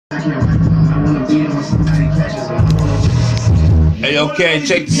Hey, okay,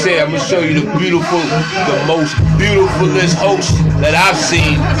 check this out. I'm gonna show you the most beautifulest host that I've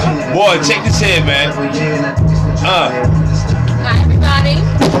seen. Boy, check this out, man. Hi, everybody.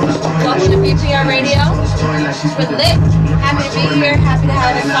 Welcome to VPR Radio. We're lit. Happy to be here. Happy to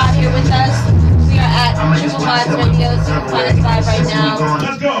have Asad here with us. We are at Triple Vibes Radio. So you can find us live right now.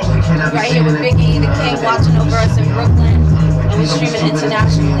 Right here with Biggie, the King, watching over us in Brooklyn. And we're streaming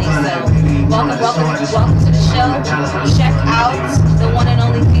internationally. So welcome to the show. Check out the one and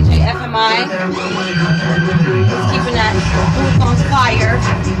only DJ FMI. He's keeping that booth on fire.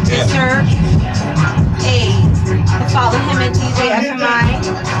 Mr. A. Follow him at DJ FMI.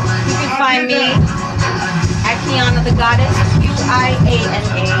 You can find me at Kiana the Goddess.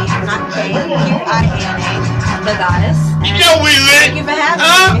 Q-I-A-N-A, not K. Q-I-A-N-A, the Goddess. You know we lit. Thank you for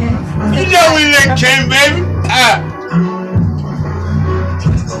having me. You know we lit, King, baby.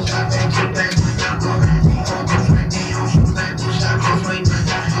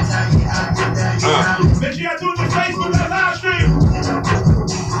 Make sure y'all do the Facebook live stream.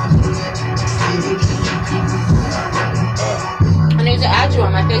 I need to add you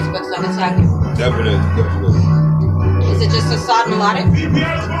on my Facebook so I can tag you. Definitely. Is it just Asad Melodic?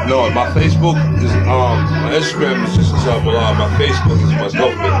 No, my Facebook is my Instagram is just Asad Melodic. My Facebook is my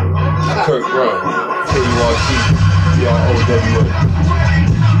government. Kirk Brown. K-U-R-T-B-R-O-W-A.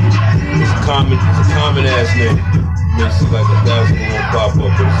 It's a common ass name. Makes it like 1,000 won't pop up,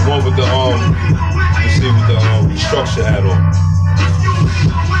 but it's one with the you see with the structure hat on.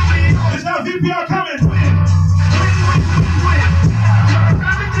 It's now VPR coming.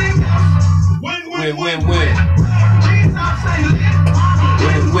 Win. Win. I'm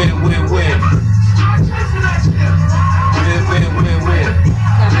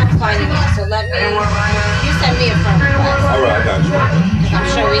not finding it, so let me. You send me a friend request. Alright, I got you. I'm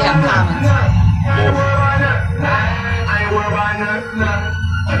sure we have comments. Yeah.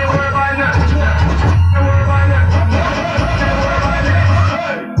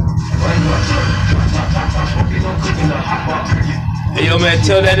 Hey, yo, man,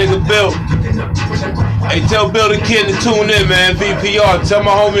 tell that nigga Bill. Hey, tell Bill the Kid to tune in, man. VPR. Tell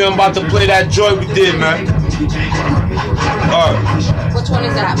my homie I'm about to play that joint we did, man. Alright. Which one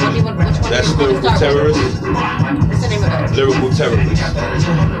is that? Which one? That's Lyrical Terrorist. What's the name of it? Lyrical Terrorist.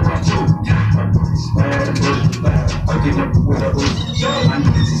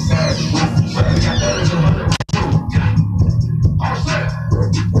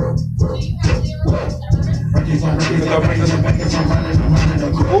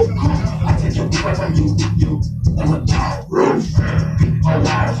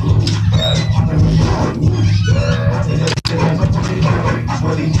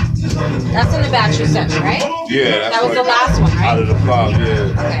 That's in the batch you sent me, right? Yeah, that was the last one, right? Out of the 5,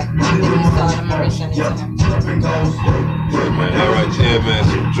 yeah. Okay. Then you saw it. I'm gonna resend it to him. Yeah, man, that right there, man,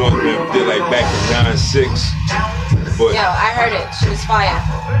 some joint, man, we did like back in 9-6. But, yo, I heard it. She was fire.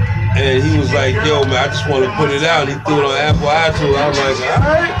 And he was like, yo, man, I just want to put it out. He threw it on Apple iTunes. I was like, all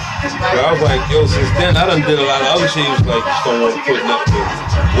right. But I was like, yo, since then, I done did a lot of other shit. He was like, just don't want to put up the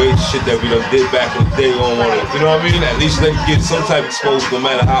weight shit that we done did back in the day. Don't want to, you know what I mean? At least let you get some type of exposure no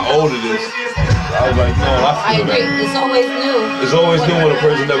matter how old it is. So I was like, no, I agree. That. It's always new. It's always new when a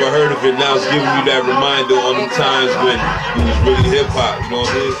person never heard of it. Now it's giving you that reminder on the times when it was really hip-hop, you know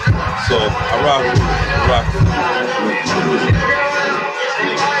what I mean? So I rock with it.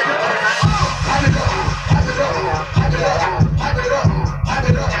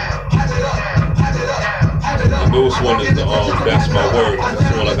 The newest one is the That's My Word. That's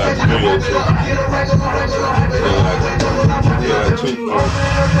the one I got the video to. Yeah, like 2.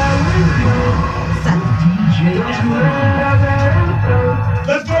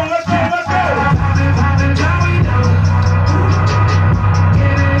 Let's go.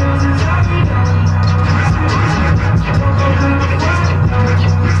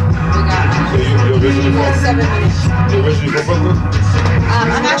 So you're originally from? 7 minutes. You're originally from Brooklyn?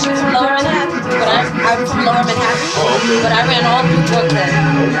 I'm actually from Lower Manhattan, but I'm from Lower Manhattan. Oh, okay. But I ran all through Brooklyn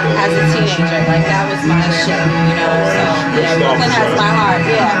as a teenager. Like that was my shit, you know. So yeah, Brooklyn has my heart.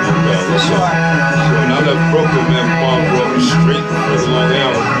 Yeah, for sure. When I left Brooklyn, man, my mom grew up straight for the Long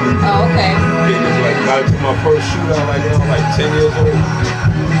Island. Oh, okay. Like got to my first shootout like 10 years old. It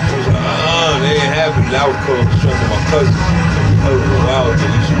was like, they ain't having it. I was pulling the strength of my cousin. I was wild, but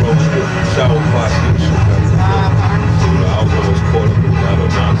used to roll with the shower posse and shit like that. So, you know, I was almost caught up with a lot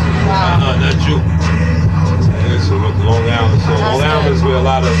of nonsense. Not you. Yeah, so with Long Island. So Long Island is where a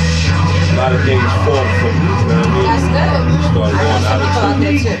lot of things form from, you know what I mean? That's good. Started going out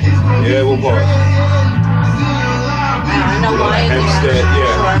there too. Yeah, what part? I know why. Hempstead,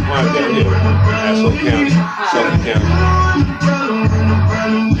 yeah. Nassau County, Suffolk County.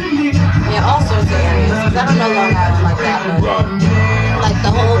 Yeah, all sorts of areas. 'Cause I don't know Long Island like that, but like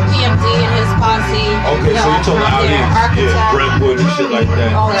the whole PMD and his posse. Okay, so you're talking out here, yeah, Brentwood and shit like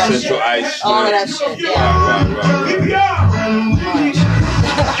that, all that Central shit. Ice. All of that shit, yeah.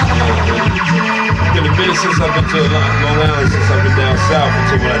 It's been a minute since I've been to Long Island, since I've been down south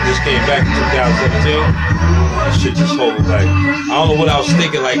until when I just came back in 2017. That shit just hold like, I don't know what I was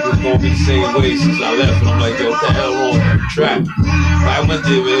thinking, like it was gonna be the same way since I left, and I'm like, yo, what the hell wrong with the trap? I went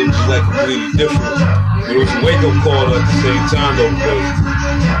there, man, it was just like completely different. But it was a wake-up call at the same time though, because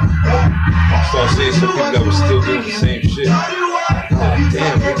I started seeing some people that were still doing the same shit. Oh,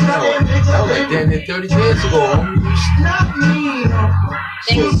 damn, man, that was like damn near 30 years ago, homie.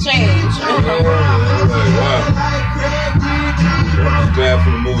 Things change. Yeah, like, wow. I'm just glad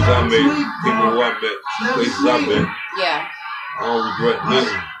for the moves I made, people who I met, places I've been. Yeah. I don't regret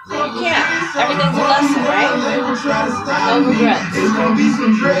nothing. You can't. Everything's a lesson, right? No regrets.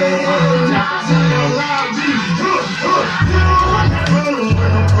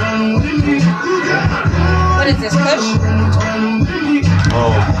 What is this, Kush?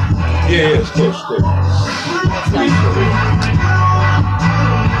 Yeah, it's Kush.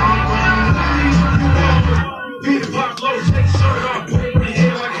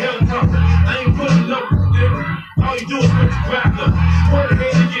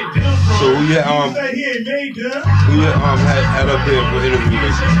 So we had up there for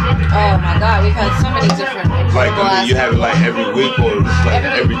interviews. Oh my God, we've had so many different. Like you have it like every week or just like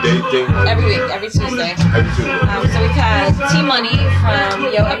every day thing? Every week, every Tuesday. Every Tuesday. So we've had T-Money from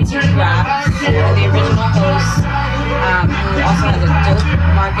Yo MTV Raps, the original host, who also has a dope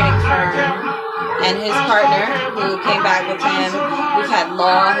marketing firm, and his partner who came back with him. We've had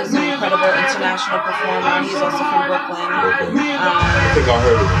Law, who's an incredible international performer. He's also from Brooklyn. I think I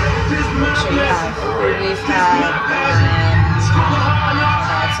heard of him. I'm sure you have. We've had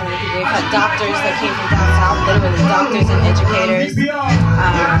so many people. We've had doctors that came from down south, literally doctors and educators.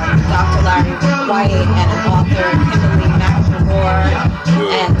 Dr. Larry White and an author, Kimberly McNamore,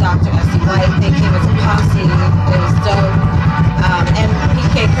 and Dr. S.C. White. They came as a posse. It was dope. And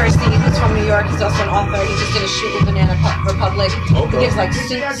PK Kersey, who's from New York, he's also an author. He just did a shoot with Banana Republic. He gives like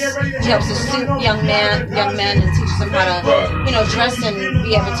suits. He helps to suit young men and teaches them how to, dress and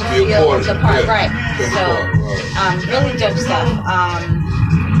be able to feel the part. Right. So, really dope stuff.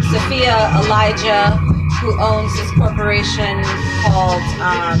 Sophia Elijah, who owns this corporation called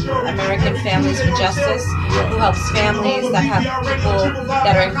American Families for Justice, who helps families that have people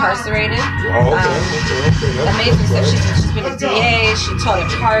that are incarcerated. Amazing stuff. She's been a DA. She taught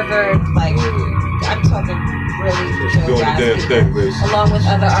at Harvard. Like, I'm talking really good jazz people, along with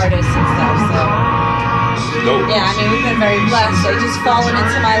other artists and stuff. So. Yeah, I mean, we've been very blessed. So just fallen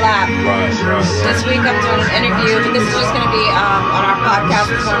into my lap. This week I'm doing an interview, but this is just going to be on our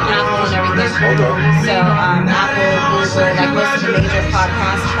podcast. It's on Apple and everything. So Apple, Google, like most of the major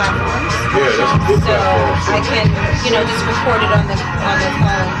podcast platforms. Yeah, that's a good platform. So I can, just record it on the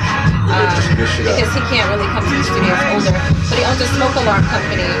phone. Because he can't really come to the studio. He's older. But he owns a smoke alarm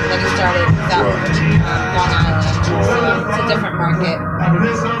company that he started out in Long Island. So it's a different market.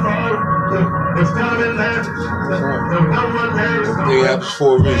 It happens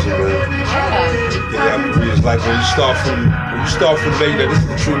for a reason, man. It happens for a reason. Like when you start from the basement, this is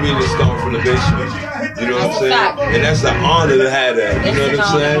the true meaning of starting from the basement. You know what I'm saying? And that's an honor to have that. You know what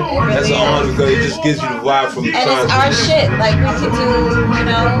I'm saying? That's an honor because it just gives you the vibe from the time. And it's our shit. Like we can do,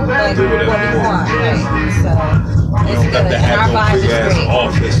 like what we want. Right. So you don't have to have no big ass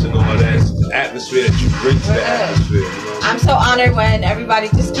office and all that. It's the atmosphere that you bring to the atmosphere. I'm so honored when everybody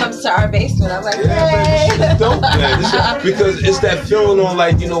just comes to our basement. I'm like, yeah, man, this shit dope, man. Because it's that feeling on,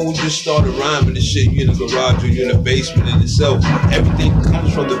 like, we just started rhyming and shit. You're in the garage or you're in the basement in itself. Everything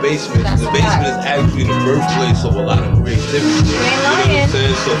comes from the basement. The basement is actually the birthplace of a lot of creativity. You know what I'm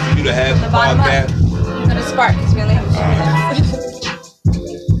saying? So for you to have the podcast. I'm going to spark because we only have a few minutes.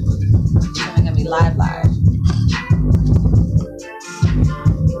 I'm going to be live.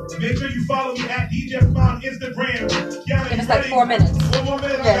 Make sure you follow me at DJ on Instagram. Give us like 4 minutes. 1 more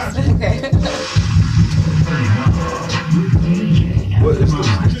minute. Yes. Okay. What is this?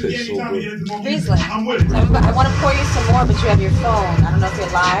 This tastes so good. Riesling. I want to pour you some more, but you have your phone. I don't know if you're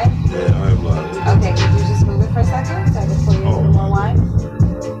live. Yeah, I am live. Okay, can you just move it for a second so I can pour you a little more wine?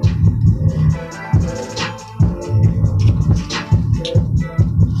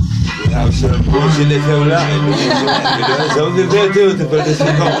 Bullshit les fait là, ça vous fait tout, c'est pas de ce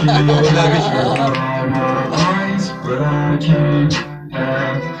temps, but I can't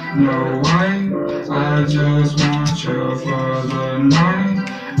have no wife. I just want you for the night.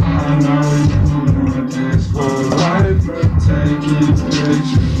 I know you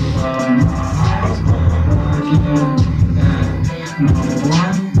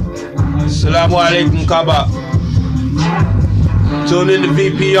Assalamu alaikum, Kaba. Tune in to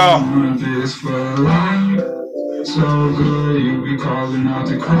VPR. So good, you be calling out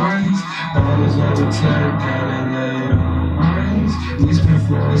the cries. All those other tech got it laid on ice. We spent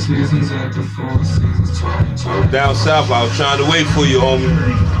 4 seasons at the 4 seasons twice. I was down south, I was trying to wait for you, homie.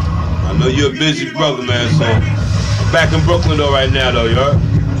 I know you're a busy brother, man, so I'm back in Brooklyn though right now though, you heard?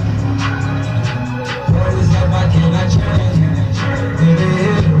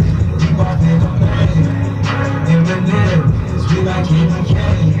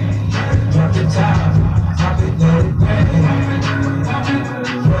 Drop the top, top it, let it rain.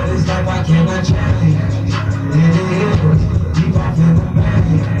 What is life, I cannot change. Deep off in the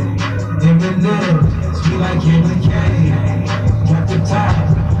main. Eminem, sweet like candy cane. Drop the top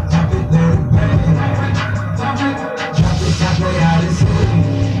it, let it rain. Drop the top, play out and see.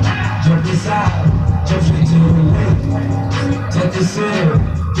 Jump inside, jump straight to the lake. Take the sip,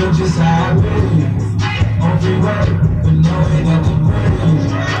 jump just sideways. On freeway, but no, ain't got the bridge.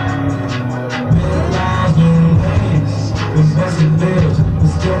 Bustin' bills, but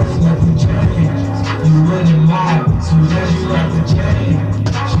still ain't nothing changed. You running mad, soon as you got the change.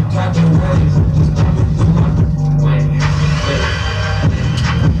 She got the waves, just coming through my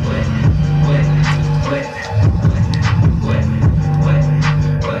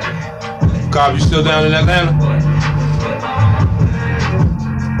Cobb, you still down in Atlanta?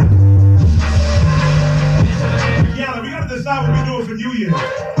 Yeah, we gotta decide what we doing for New Year.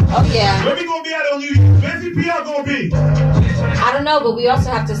 Oh yeah. Where we gonna be at on New Year? Where's VPR gonna be? I don't know, but we also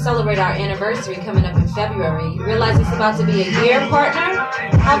have to celebrate our anniversary coming up in February. You realize it's about to be a year, partner?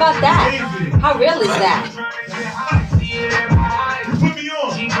 How about that? How real is that? You put me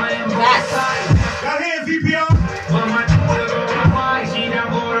on. That's Got hands, VPR?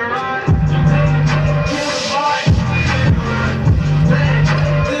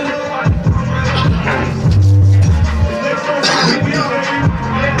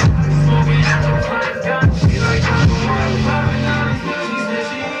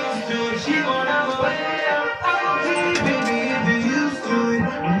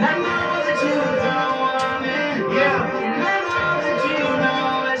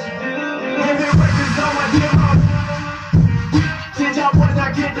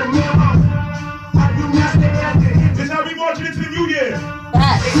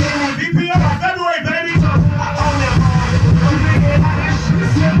 VPR, February, baby.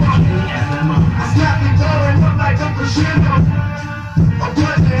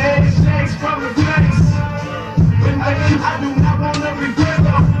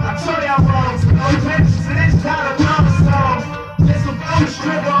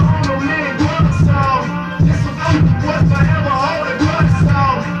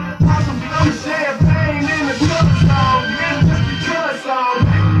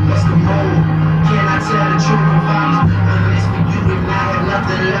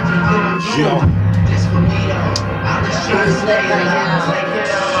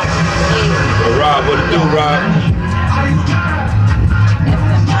 Rob, what it do, Rob?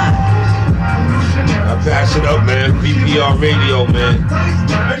 I pass it up, man. VPR Radio, man.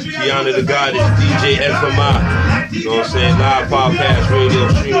 Kiana the God is DJ FMI. You know what I'm saying? Live podcast radio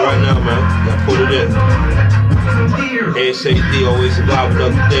stream right now, man. Gotta put it in. ASAD, always alive with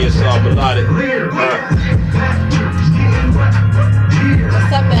another day. It's all melodic.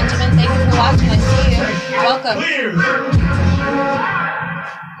 What's up, Benjamin? Thank you for watching. I see you. Welcome.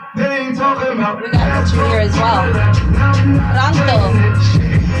 We got you here as well. Pronto.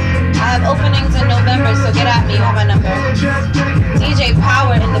 I have openings in November, so get at me. You have my number. DJ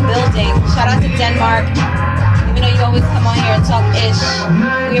Power in the building. Shout out to Denmark. Even though you always come on here and talk ish,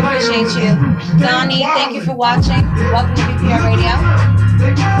 we appreciate you. Donnie, thank you for watching. Welcome to VPR Radio.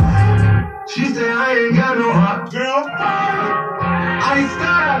 She said I ain't got no heart, girl. I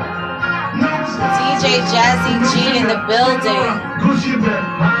stop. DJ Jazzy G in the building.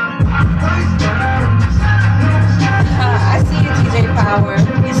 I see you, DJ Power.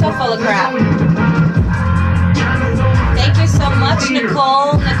 You're so full of crap. Thank you so much,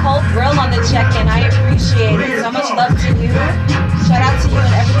 Nicole. Nicole Brill on the check-in. I appreciate it. So much love to you. Shout out to you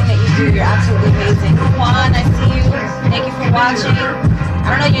and everything that you do. You're absolutely amazing. Juan, I see you. Thank you for watching. I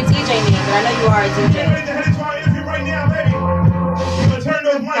don't know your DJ name, but I know you are a DJ. Right now, baby. We're gonna turn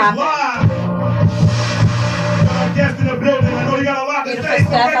those mics live. Guest in the building. I know you got a lot to Beautiful say.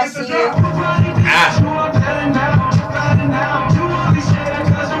 Steph, I see you.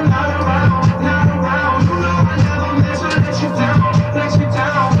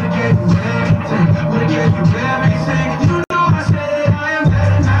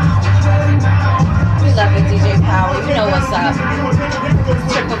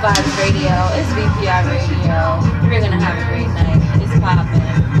 Vibes Radio. It's VPR Radio. We're gonna have a great night. It's popping.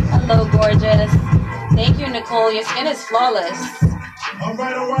 Hello, gorgeous. Thank you, Nicole. Your skin is flawless. All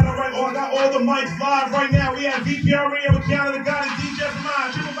right. Oh, I got all the mics live right now. We have VPR Radio with Canada God and DJ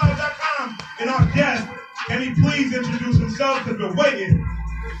Mine, triplevibes.com. And our guest, can he please introduce himself because we're waiting.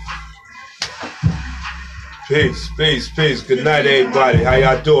 Peace. Good night, everybody. How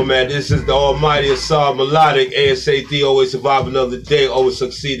y'all doing, man? This is the almighty Asad Melodic. ASAD, always survive another day, always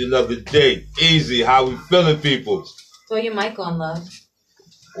succeed another day. Easy. How we feeling, people? Throw your mic on, love.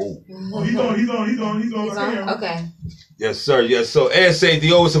 Oh, he's on. Okay. Yes, sir. So ASAD,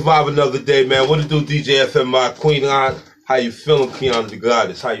 always survive another day, man. What to do, DJ FMI, Queen Aunt? How you feeling, Keanu the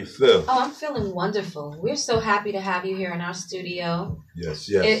Goddess? How you feel? Oh, I'm feeling wonderful. We're so happy to have you here in our studio. Yes.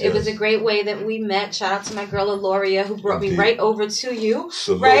 It was a great way that we met. Shout out to my girl Aloria who brought me right over to you.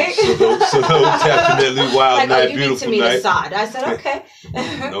 Salute, right? Salute. Definitely wild like, night, you beautiful need to meet night. Assad. I said, okay.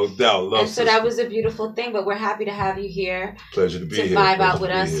 No doubt. Love and so that was a beautiful thing, but we're happy to have you here. Pleasure to be here. To vibe out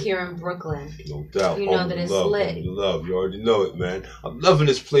with us here in Brooklyn. No doubt. You know that it's lit. Love. You already know it, man. I'm loving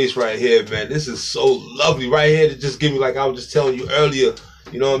this place right here, man. This is so lovely. Right here to just give me, like I was just telling you earlier,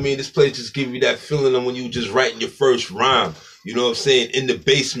 you know what I mean? This place just give you that feeling of when you just writing your first rhyme. You know what I'm saying? In the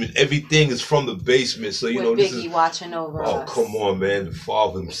basement. Everything is from the basement. So, you with know, this Biggie is watching over us. Oh, come on, man. The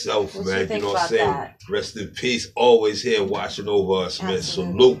Father himself, what man. You know what I'm saying? That? Rest in peace. Always here watching over us, man.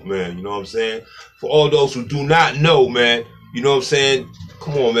 Absolutely. Salute, man. You know what I'm saying? For all those who do not know, man, you know what I'm saying?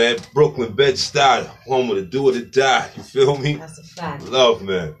 Come on, man. Brooklyn, Bed-Stuy, home of the do or the die. You feel me? That's a fact. Love,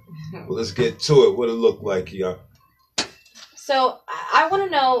 man. Well, let's get to it. What it look like, y'all? So I want to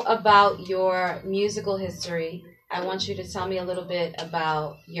know about your musical history. I want you to tell me a little bit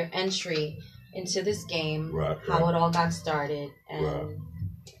about your entry into this game, how it all got started, and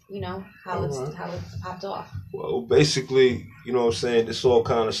you know how it popped off. Well, basically, you know what I'm saying, this all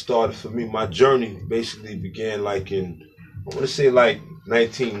kind of started for me. My journey basically began like in, I want to say like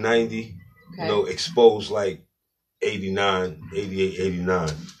 1990, you know, exposed like 89, 88, 89.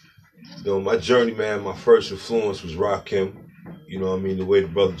 You know, my journey, man, my first influence was Rakim. You know what I mean? The way the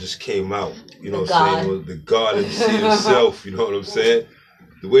brother just came out. You know what I'm saying? The God MC himself. You know what I'm saying?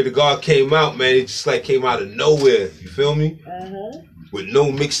 The way the God came out, man, it just like came out of nowhere. You feel me? With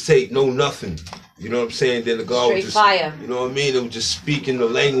no mixtape, no nothing. You know what I'm saying? Then the God was just, fire. You know what I mean? It was just speaking the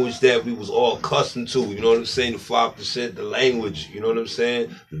language that we was all accustomed to. You know what I'm saying? The 5%, the language. You know what I'm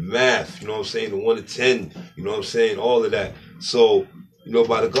saying? The math. You know what I'm saying? The 1 to 10. You know what I'm saying? All of that. So, you know,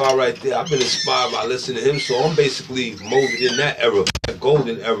 by the God right there, I've been inspired by listening to him. So I'm basically molded in that era, that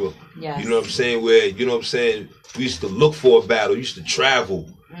golden era. Yes. You know what I'm saying? Where, you know what I'm saying, we used to look for a battle, used to travel.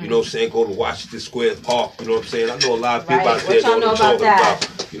 You know what I'm saying? Go to Washington Square Park. You know what I'm saying? I know a lot of people out there don't know about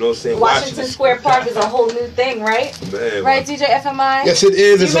that. You know what I'm saying? Washington Square Park is a whole new thing, right? Man, right, DJ FMI? Yes, it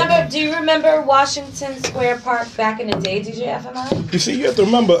is. Do you remember Washington Square Park back in the day, DJ FMI? You see, you have to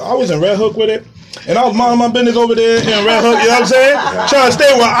remember, I was in Red Hook with it. And I was minding my business over there in Red Hook, you know what I'm saying? Trying to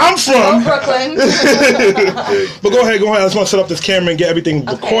stay where I'm from. Brooklyn. But go ahead. I just want to set up this camera and get everything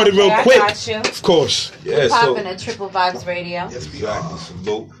recorded real quick. I got you. Of course. Yeah, popping at Triple Vibes Radio. Yes, exactly.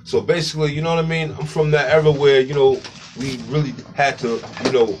 Salute. So basically, you know what I mean? I'm from that era where, you know, we really had to,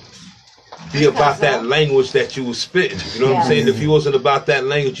 you know, be about that language that you was spitting. You know what I'm saying? If you wasn't about that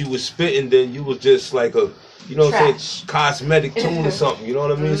language you was spitting, then you was just like a, you know what I'm saying, cosmetic tune or something, you know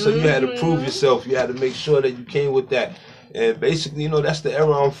what I mean? So you had to prove yourself, you had to make sure that you came with that. And basically, you know, that's the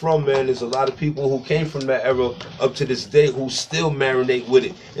era I'm from, man. There's a lot of people who came from that era up to this day who still marinate with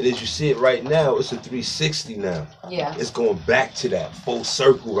it. And as you see it right now, it's a 360 now. Yeah. It's going back to that full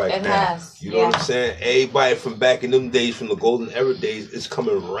circle right it now. Has. You know what I'm saying? Everybody from back in them days, from the golden era days, is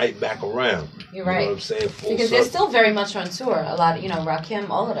coming right back around. You're right. You know what I'm saying? Full because circle. they're still very much on tour. A lot of, you know, Rakim,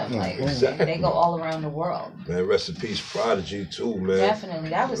 all of them. Like, they go all around the world. Man, rest in peace, Prodigy, too, man. Definitely.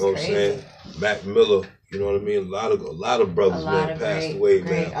 That was crazy. What I'm saying? Mac Miller. You know what I mean? A lot of brothers, man, passed away,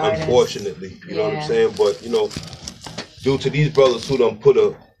 man. Artists. Unfortunately, you know what I'm saying? But, you know, due to these brothers who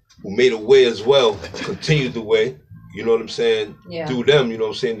made a way as well, continued the way, you know what I'm saying? Yeah. Through them, you know what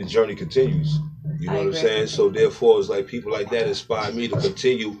I'm saying, the journey continues. You know what I'm saying? So therefore, it's like people like that inspire me to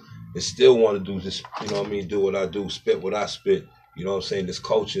continue and still want to do this, you know what I mean, do what I do, spit what I spit. You know what I'm saying? This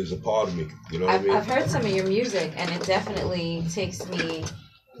culture is a part of me. You know what I mean? I've heard some of your music, and it definitely takes me,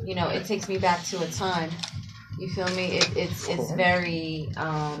 you know, it takes me back to a time. You feel me? It's very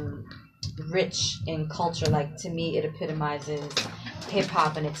rich in culture. Like, to me, it epitomizes hip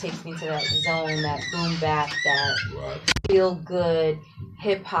hop, and it takes me to that zone, that boom bap, that feel good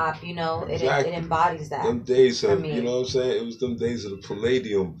hip hop. You know, it embodies that. Them days of, you know what I'm saying? It was them days of the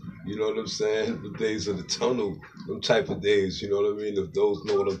Palladium. You know what I'm saying? The days of the tunnel, them type of days, you know what I mean? If those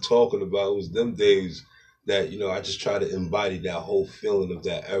know what I'm talking about, it was them days that, you know, I just try to embody that whole feeling of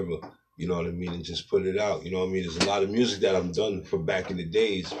that era, you know what I mean? And just put it out, you know what I mean? There's a lot of music that I've done from back in the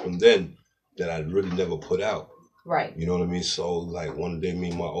days, from then, that I really never put out. Right. You know what I mean? So, like, one day, me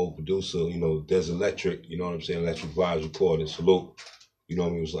and my old producer, you know, Des Electric, you know what I'm saying? Electric Vibes Recording, salute. You know what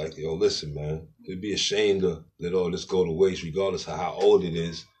I mean? It was like, yo, listen, man, it'd be a shame to let all this go to waste, regardless of how old it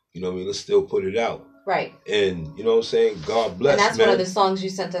is. You know what I mean? Let's still put it out. Right. And, you know what I'm saying? God bless, and that's man. one of the songs you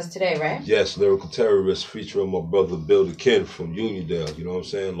sent us today, right? Yes, Lyrical Terrorist, featuring my brother Bill the Kid from Uniondale, you know what I'm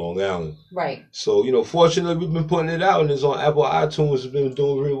saying? Long Island. Right. So, you know, fortunately, we've been putting it out, and it's on Apple iTunes. It's been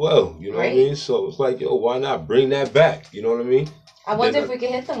doing really well, you know what I mean? So it's like, yo, why not bring that back? You know what I mean? I wonder if we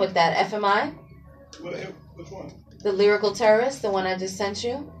can hit them with that. FMI? Which one? The Lyrical Terrorist, the one I just sent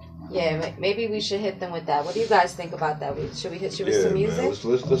you? Yeah, maybe we should hit them with that. What do you guys think about that? Should we hit you with some music? Man,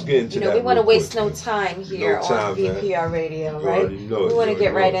 let's get into that. You know, we want to waste quick. no time here on VPR Radio, right? We we want to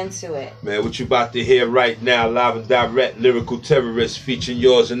get right into it. Man, what you about to hear right now, live and direct, Lyrical Terrorist, featuring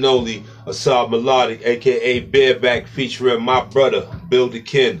yours and only, Asad Melodic, a.k.a. Bareback, featuring my brother, Bill the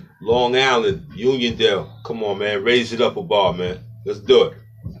Kin, Long Island, Uniondale. Come on, man, raise it up a bar, man. Let's do it.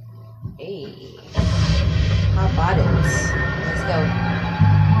 Hey, how about it? Let's go.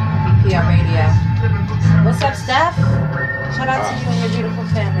 VPR Radio. What's up, Steph? Shout out to you and your beautiful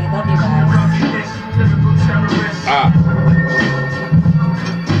family. Love you guys.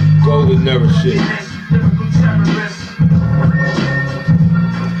 Golden never shit.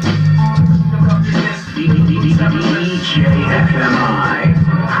 DJ FMI.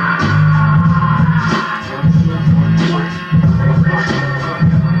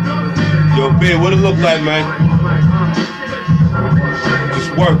 Yo, B, what it look like, man? Just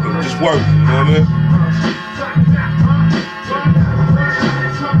working, you know what I mean?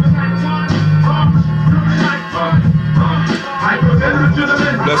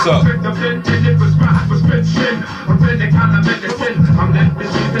 What's up?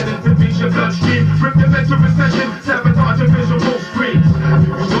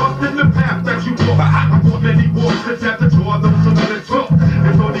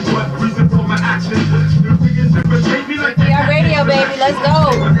 VPR Radio, baby, let's go.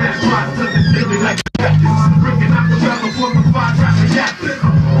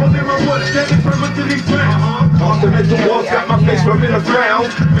 Got my face from in the ground.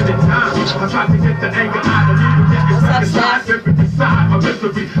 Many times I tried to get the anger out of me.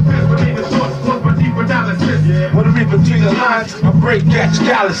 When I read between the lines, I break catch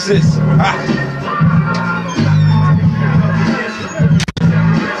calluses.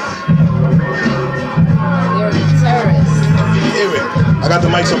 I got the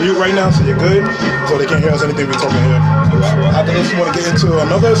mics on mute right now, so you're good. So they can't hear us anything we're talking here. After this, you want to get into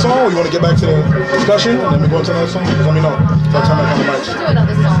another song, or you want to get back to the discussion, and then we go into another song? Just let me know. So I'll time it on the mics. Let's do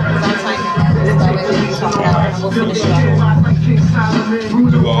another song, because I'm timing it. That way we can talk it out, and we'll finish it up.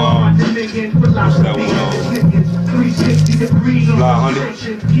 What's that one on? Fly, honey.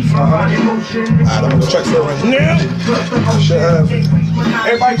 Alright, I'm going to check for it now. Should have.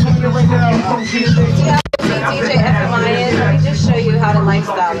 Everybody tuning in right now. DJ FMI is. Let me just show you how the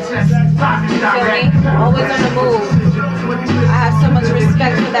lifestyle is. You feel me? Always on the move. I have so much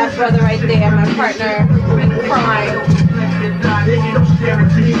respect for that brother right there, my partner in crime.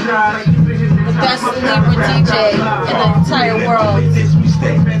 The best Libra DJ in the entire world.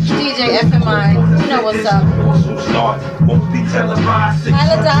 DJ FMI. You know what's up. Hi,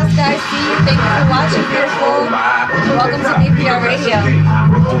 Ladas, guys. See you. Thank you for watching, beautiful. Welcome to VPR Radio.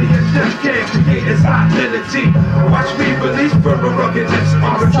 Watch me release from a ruggedness.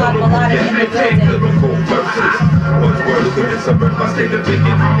 Asad Melodic in the building. What's worse than it's a birth, I stay the bigot.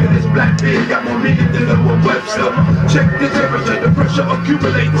 And this black beard got more meaning than a Webster. Check the temperature, the pressure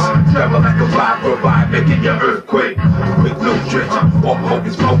accumulates. Travel like a vibe, making your earthquake. With no trench, or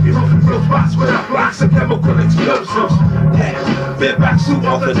focus. Flow spots without blocks and chemical explosives. Yeah, bareback suit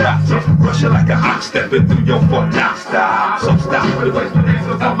orthodox. Rushing like an ox stepping through your foot now. Stop, so stop.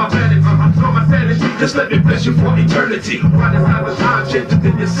 Just let me bless you for eternity. Changes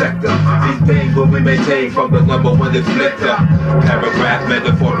in your sector. These things will be maintained from the number one inflictor. Paragraph,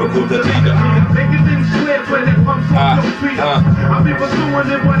 metaphorical deleter. I'll be pursuing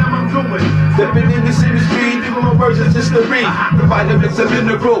it when I'm doing. Stepping in this industry, people my words is history. The vitamins are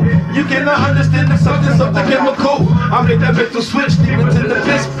mineral. You cannot understand the substance of the chemical. I make that mental switch, demons in the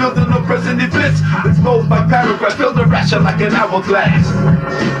fist, building no present events. Exposed by paragraph, build a ration like an hourglass.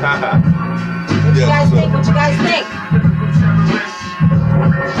 What you guys think? What you guys think?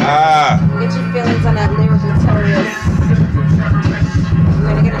 Get get your feelings on that lyrical terrorist. We're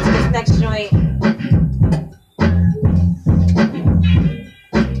gonna get into this next joint.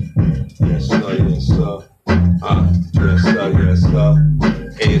 Yes, sir, yes, sir. Yes, sir.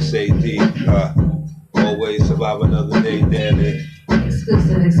 ASAD, always survive another day, damn it.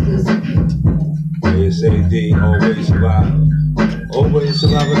 Exclusive. ASAD, always survive. Always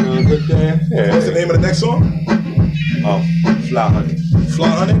survive another day. What's the name of the next song? Fly Honey. Fly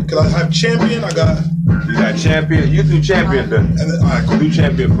Honey? Because I have Champion, I got... You got Champion? You do Champion then. And then, alright, cool. Do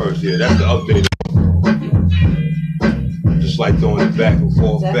Champion first, yeah, that's the update. Just like throwing it back and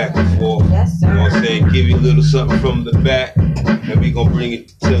forth, back and forth. Yes, sir. You know what I'm saying? Give you a little something from the back, and we gonna bring it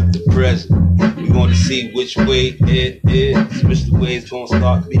to the present. We gonna see which way it is, which the way it's gonna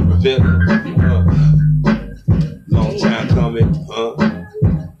start to be revealed. Long time coming, long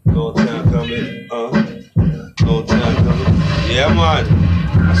time coming, long time coming. Yeah, man.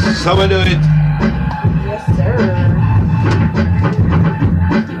 Some of it. Yes, sir.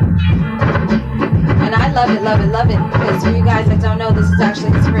 And I love it. Because for you guys that don't know, this is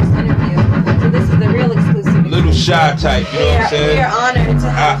actually his first interview. So this is the real exclusive. Little shy type, you know what I'm saying? We are honored to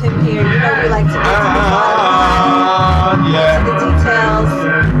have him here. You know, we like to get to the bottom of the details,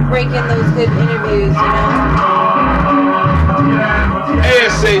 breaking those good interviews, you know.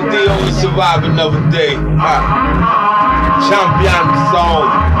 ASAD always survive another day. Champion song.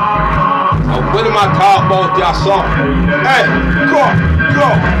 What am I talking about y'all song? Hey, go.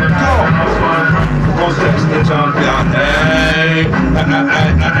 Contest the champion. Hey.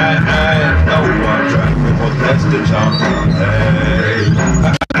 No one trying to contest the champion. Hey.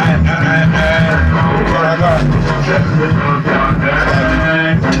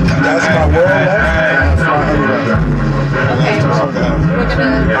 That's my world.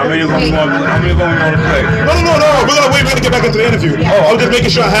 Okay, we're gonna... How many gonna play? No. We're gonna get back into the interview. Yeah. I was just making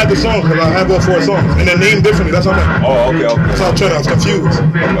sure I had the song because I have all 4 songs and they're named differently. That's how I meant. Oh, okay. That's how I'm trying. I was confused.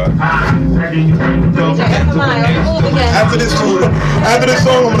 After this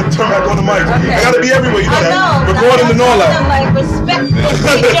song, I'm gonna turn back on the mic. Okay. I gotta be everywhere. You know I that. know. Recording and all that. Like respect.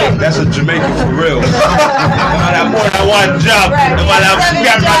 That's a Jamaican for real. That more than one job. Right. No matter how you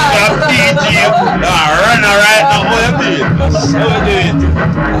got my job, PG. Alright. No more than me. So it is.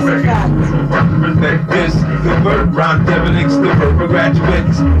 This convert round devilics, the purple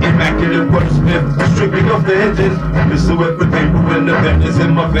graduates, immaculate wordsmith, stripping off the edges. This is with the paper when the pen is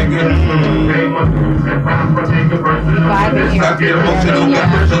in my finger. I get emotional with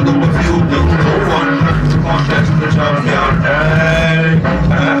the sugar with you. No one contest the champion.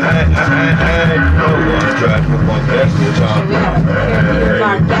 No one tries to contest the champion.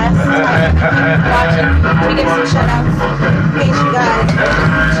 Our guests watching. Let me give some shout outs. In case you guys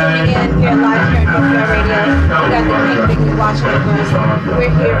tuning in here live here at VPR Radio. We got the King Bigly watching over us.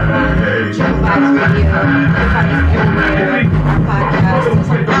 We're here on Triple Vibes Radio. You can find us everywhere. Our podcast is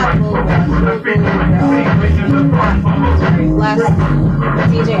on Apple, Google, blessed.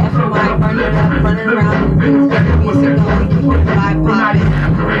 DJ FMI burning it up, running around the booth, getting the music going, keeping the vibe popping.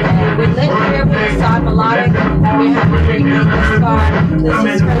 And we're lit here with Asad Melodic. We're having a great night thus far. This is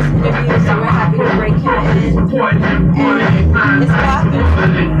his first interview, so we're happy to break him in. And it's popping.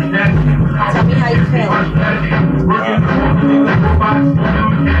 Tell me how you feel.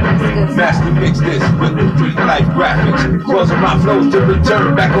 Master mix this with the 3 life graphics, causing my flows to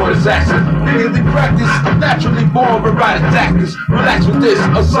return back on his action. In the practice, I'm naturally born with right tactics. Relax with this,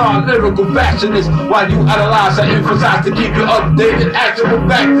 Asad lyrical fashionist. While you idolize, I emphasize to keep you updated. Actual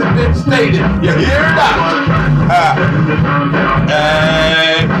facts have been stated. You hear that?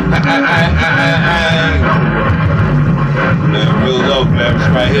 Man, real love, man. It's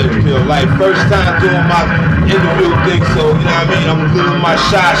right here to feel life. First time doing my interview thing, so you know what I mean? I'm losing my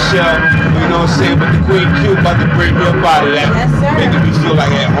shy shell. You know what I'm saying? But the Queen Q about to break me up out of that. Yes, sir. Making me feel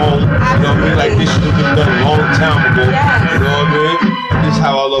like at home. You know what I mean? Like this should have been done a long time ago. Yes. You know what I mean? This is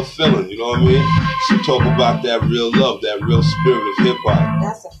how I love feeling, you know what I mean? She talk about that real love, that real spirit of hip hop.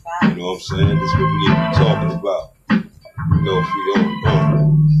 That's a fact. You know what I'm saying? That's what we need to be talking about. You know, if we don't know.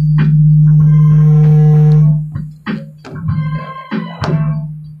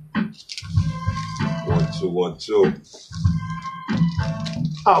 1, 2, 1, 2.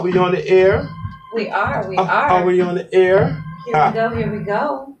 Are we on the air? We are. Are we on the air? Here we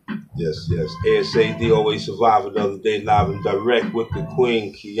go. Yes. ASAD always survive another day live and direct with the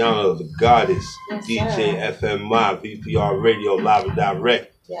Queen, Kiana, the goddess, Yes, DJ FMI, VPR Radio, live and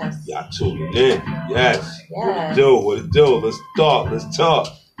direct. Yes. Y'all tuning in. Yes. Yes. What it do? Let's talk.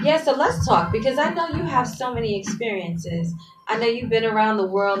 Yeah, so let's talk, because I know you have so many experiences. I know you've been around the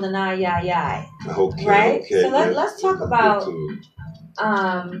world and Okay. right? Okay. So let's talk about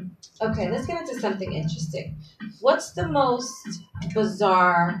Okay, let's get into something interesting. What's the most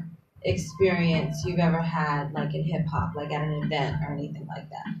bizarre experience you've ever had, like in hip hop, like at an event or anything like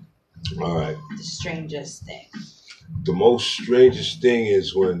that? All right. The strangest thing. The most strangest thing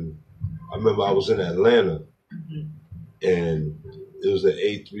is when I remember I was in Atlanta and it was the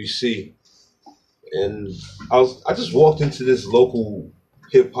A3C, and I just walked into this local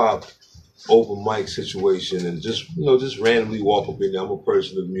hip hop open mic situation and just randomly walk up in there. I'm a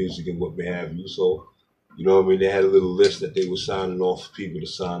person of music and what may have you, so you know what I mean. They had a little list that they were signing off for people to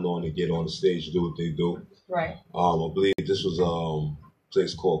sign on and get on the stage and do what they do. Right. I believe this was a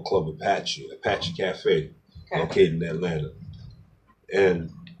place called Club Apache Cafe, located in Atlanta.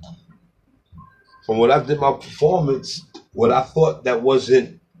 And from what I did my performance, what I thought that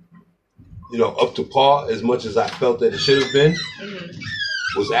wasn't, up to par as much as I felt that it should have been,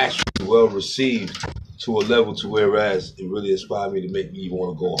 was actually well received to a level to whereas it really inspired me to make me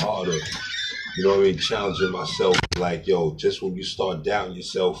want to go harder. You know what I mean? Challenging myself, like, yo, just when you start doubting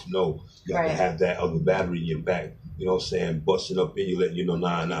yourself, no, you have to have that other battery in your back. You know what I'm saying? Busting up in you, letting you know,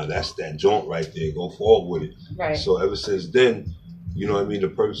 nah, that's that joint right there. Go forward with it. Right. So ever since then, you know what I mean, the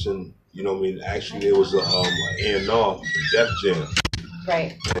person, you know what I mean, actually there was an A&R, Def Jam.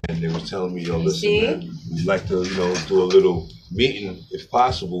 Right. And they was telling me, yo, listen, man, we'd like to, do a little meeting if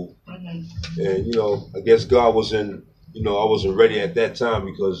possible. And, I guess God wasn't, I wasn't ready at that time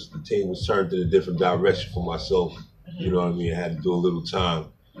because the team was turned in a different direction for myself. You know what I mean? I had to do a little time.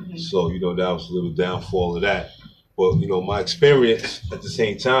 So, that was a little downfall of that. But, my experience at the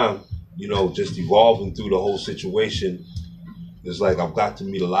same time, just evolving through the whole situation, it's like I've got to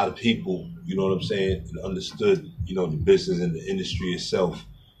meet a lot of people, you know what I'm saying, and understood, the business and the industry itself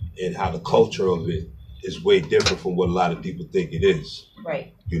and how the culture of it is way different from what a lot of people think it is.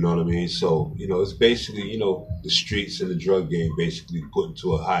 Right. You know what I mean? So, it's basically, the streets and the drug game basically put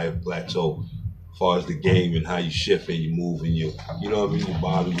into a higher plateau as far as the game and how you shift and you move and you know what I mean, you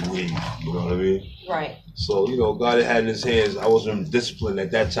bottle, you weave, you know what I mean? Right. So, God had in his hands. I wasn't disciplined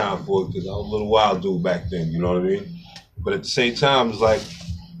at that time for it because I was a little wild dude back then, you know what I mean? But at the same time, it's like,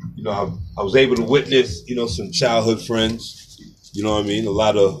 I was able to witness, some childhood friends, you know what I mean? A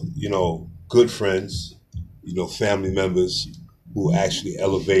lot of, good friends, family members who actually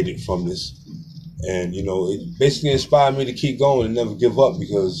elevated from this. And, it basically inspired me to keep going and never give up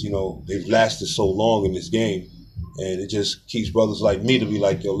because, they've lasted so long in this game. And it just keeps brothers like me to be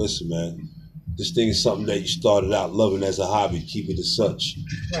like, yo, listen, man, this thing is something that you started out loving as a hobby. Keep it as such.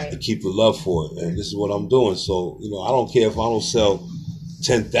 Right. And keep the love for it. And this is what I'm doing. So, I don't care if I don't sell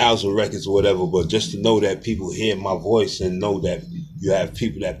 10,000 records or whatever, but just to know that people hear my voice and know that you have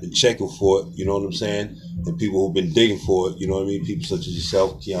people that have been checking for it, you know what I'm saying? And people who've been digging for it, you know what I mean? People such as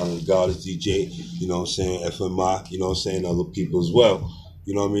yourself, Keanu the Goddess, DJ, you know what I'm saying? FMI, you know what I'm saying? Other people as well.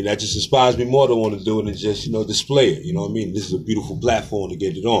 You know what I mean? That just inspires me more to want to do it and just, display it. You know what I mean? This is a beautiful platform to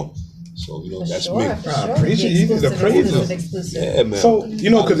get it on. So, that's me. I appreciate you. The praise. Yeah, man. So,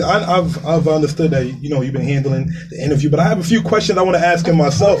 because I've understood that, you've been handling the interview, but I have a few questions I want to ask him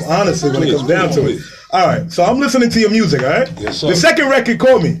myself, honestly, when it comes down to it. All right. So I'm listening to your music, all right? Yes, sir. The second record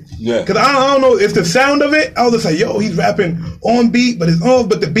caught me. Yeah. Because I don't know, it's the sound of it. I was just like, yo, he's rapping on beat, but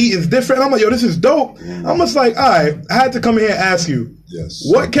the beat is different. I'm like, yo, this is dope. I'm just like, all right, I had to come here and ask you,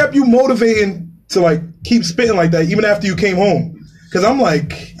 what kept you motivating to keep spitting like that even after you came home? Because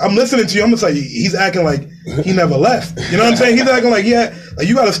I'm listening to you, I'm just like, he's acting like he never left. You know what I'm saying? He's acting like,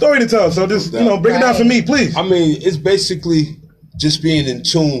 you got a story to tell. So just, break it down for me, please. I mean, it's basically just being in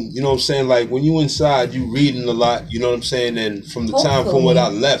tune, you know what I'm saying? Like, when you inside, you reading a lot, you know what I'm saying? And from the time from when I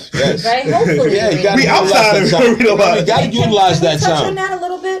left, yes. Right, hopefully. Yeah, you got to utilize that time. You got to utilize that time. Touch on that a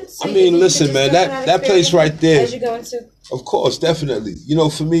little bit? So I mean, listen, man, that place right there. As you go into. Of course, definitely.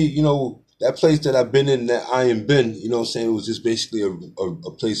 For me, that place that I've been in, that I am been, you know what I'm saying, it was just basically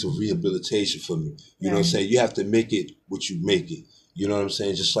a place of rehabilitation for me. You know what I'm saying? You have to make it what you make it. You know what I'm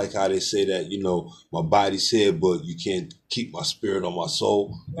saying? Just like how they say that, my body's here, but you can't keep my spirit on my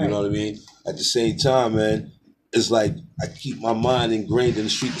soul. You know what I mean? At the same time, man, it's like I keep my mind ingrained in the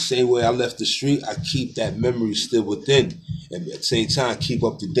street the same way I left the street. I keep that memory still within. And at the same time, keep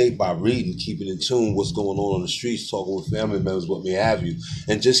up to date by reading, keeping in tune what's going on the streets, talking with family members, what may have you.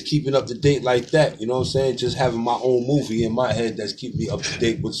 And just keeping up to date like that, you know what I'm saying? Just having my own movie in my head that's keeping me up to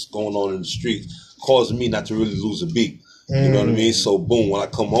date what's going on in the streets, causing me not to really lose a beat. You know what I mean? So boom, when I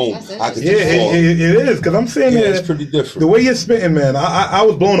come home, I can it is, because I'm saying that it's pretty different. The way you're spitting, man, I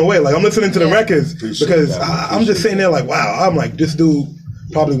was blown away. Like, I'm listening to the records because I'm just sitting there like, wow. I'm like, this dude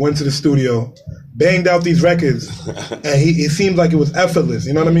probably went to the studio, banged out these records, and it seemed like it was effortless.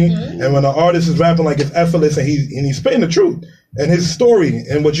 You know what I mean? And when an artist is rapping like it's effortless and he's spitting the truth, and his story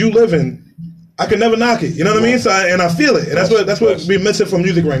and what you live in, I can never knock it. You know what I mean? So I feel it. And that's what we're missing from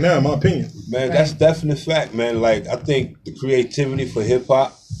music right now, in my opinion. Man, that's definite fact, man. Like, I think the creativity for hip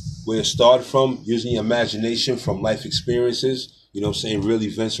hop, where it started from, using your imagination from life experiences, you know what I'm saying, real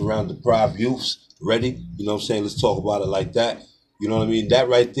events around deprived youths, ready, you know what I'm saying, let's talk about it like that. You know what I mean? That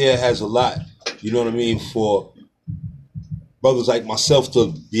right there has a lot, you know what I mean, for brothers like myself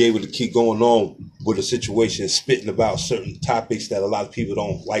to be able to keep going on with a situation, spitting about certain topics that a lot of people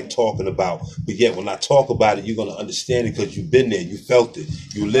don't like talking about. But yet when I talk about it, you're going to understand it because you've been there, you felt it,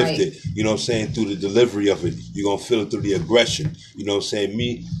 you lived it, you know what I'm saying, through the delivery of it. You're going to feel it through the aggression. You know what I'm saying?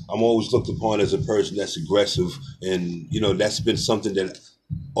 Me, I'm always looked upon as a person that's aggressive. And, you know, that's been something that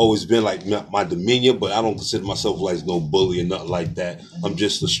always been like my demeanor, but I don't consider myself like no bully or nothing like that. I'm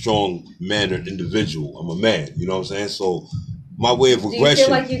just a strong-mannered individual. I'm a man, you know what I'm saying? So my way of aggression. Do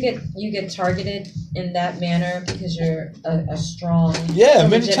you feel like you get targeted in that manner because you're a strong,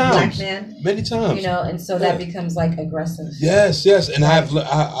 many times, black man? Many times, you know, and so that becomes like aggressive. Yes, and I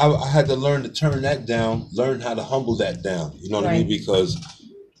had to learn to turn that down, learn how to humble that down. You know what I mean? Because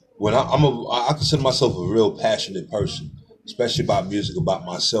when I consider myself a real passionate person, especially about music, about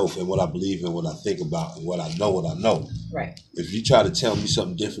myself and what I believe in, what I think about, and what I know. Right. If you try to tell me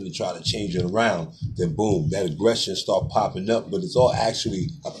something different and try to change it around, then boom, that aggression start popping up. But it's all actually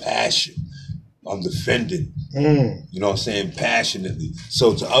a passion. I'm defending, you know what I'm saying, passionately.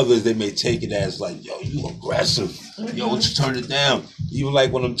 So to others, they may take it as like, yo, you aggressive. Yo, let's turn it down. Even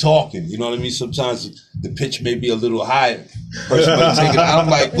like when I'm talking, you know what I mean? Sometimes the pitch may be a little higher. Person might take it out. I'm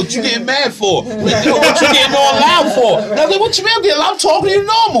like, what you getting mad for? What you getting all loud for? And I'm like, what you mean I'm getting loud? I'm talking to you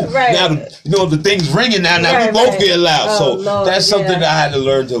normal. Right. Now, you know, the thing's ringing now. Now we both getting loud. So Lord, that's something that I had to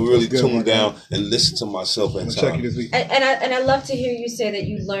learn to really tune down and listen to myself at times. And I love to hear you say that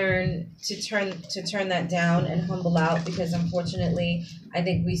you learn to turn that down and humble out, because unfortunately, I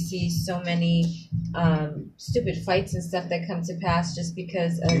think we see so many stupid fights and stuff that come to pass just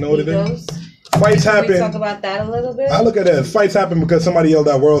because of egos. Fights happen. Can we talk about that a little bit? I look at it as fights happen because somebody yelled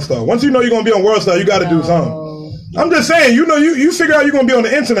out World Star. Once you know you're going to be on World Star, you got to do something. I'm just saying, you know, you figure out you're going to be on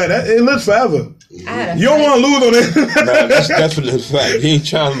the internet. It lives forever. You don't want to lose on the internet. Man, that's definitely a fact. He ain't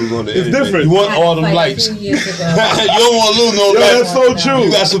trying to lose on the internet. It's different. You want all them likes. You don't want to lose no likes. That's so true.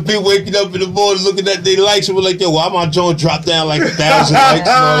 You got some people waking up in the morning looking at their likes and we're like, yo, why my joint drop down like 1,000 likes and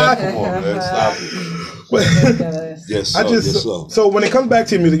all that? Come on, man. Stop it. Yes, so when it comes back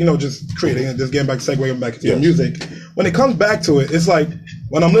to your music, you know, just creating, just getting back, segueing back to your music. When it comes back to it, it's like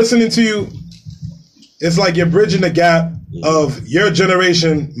when I'm listening to you, it's like you're bridging the gap of your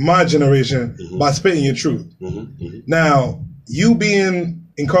generation, my generation, by spitting your truth. Now, you being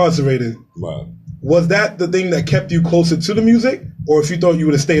incarcerated, was that the thing that kept you closer to the music, or if you thought you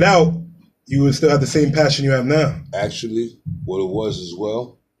would have stayed out, you would still have the same passion you have now? Actually, what it was as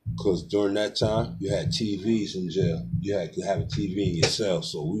well. Because during that time, you had TVs in jail. You had to have a TV in your cell.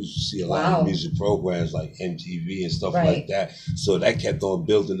 So we used to see a lot of music programs like MTV and stuff like that. So that kept on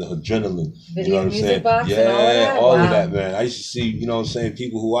building the adrenaline. Video, you know what I'm saying? Box yeah, and all of that, man. I used to see, you know what I'm saying,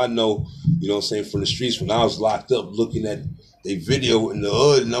 people who I know, you know what I'm saying, from the streets when I was locked up looking at they video in the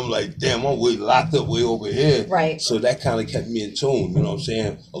hood, and I'm like, damn, I'm way locked up way over here. Right. So that kind of kept me in tune, you know what I'm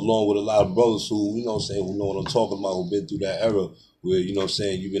saying, along with a lot of brothers who, you know what I'm saying, who know what I'm talking about, who've been through that era where, you know what I'm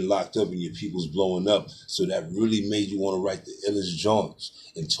saying, you've been locked up and your people's blowing up. So that really made you want to write the illest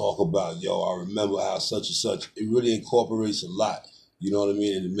joints and talk about, yo, I remember how such and such. It really incorporates a lot, you know what I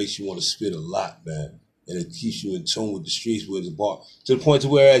mean? And it makes you want to spit a lot, man. And it keeps you in tune with the streets, with the bar, to the point to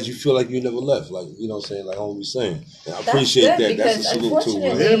where as you feel like you never left, like, you know what I'm saying, like homie was saying. And I appreciate that. That's a salute too,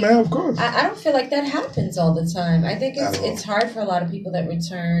 man. Yeah, man, of course. I don't feel like that happens all the time. I think it's hard for a lot of people that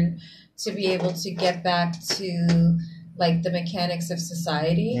return to be able to get back to like the mechanics of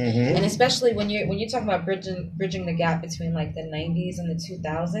society, and especially when you're talking about bridging the gap between like the 90s and the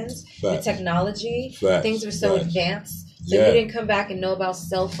 2000s, the technology, things were so advanced. So you didn't come back and know about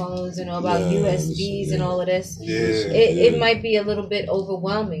cell phones and know about USBs and all of this. It might be a little bit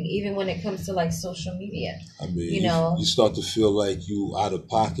overwhelming, even when it comes to like social media. I mean, you start to feel like you out of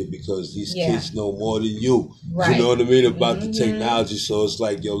pocket because these kids know more than you. Right. You know what I mean about the technology. So it's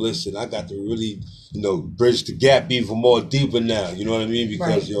like, yo, listen, I got to really, you know, bridge the gap even more deeper now. You know what I mean?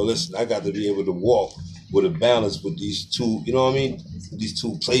 Because yo, listen, I got to be able to walk with a balance with these two, you know what I mean? These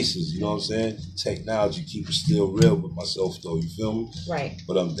two places, you know what I'm saying? Technology, keep it still real with myself though, you feel me? Right.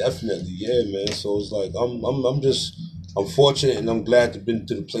 But I'm definitely, man. So it's like, I'm fortunate and I'm glad to have been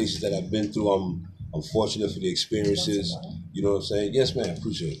to the places that I've been through. I'm fortunate for the experiences, you know what I'm saying? Yes, man,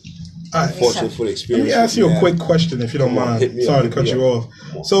 appreciate it. All right. Fortunate for the experience. Let me ask you a quick question if you don't mind. Sorry to cut you off.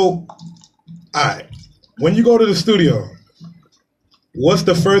 So, all right, when you go to the studio, what's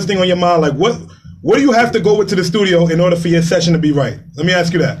the first thing on your mind? Like, what do you have to go with to the studio in order for your session to be right? Let me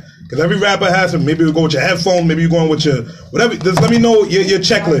ask you that. Because every rapper has some. Maybe you go with your headphones. Maybe you're going with your whatever. Just let me know your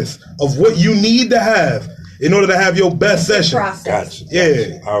checklist of what you need to have in order to have your best session. Gotcha.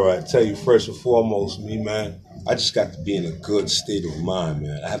 Yeah. All right. Tell you first and foremost, me, man, I just got to be in a good state of mind,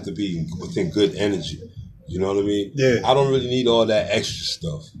 man. I have to be within good energy. You know what I mean? Yeah. I don't really need all that extra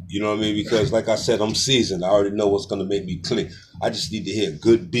stuff. You know what I mean? Because like I said, I'm seasoned. I already know what's going to make me click. I just need to hear a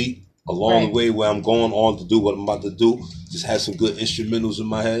good beat along the way where I'm going on to do what I'm about to do. Just have some good instrumentals in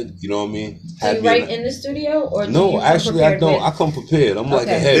my head. You know what I mean? Do you write in the studio or do no? You Actually, I don't. I come prepared. I'm like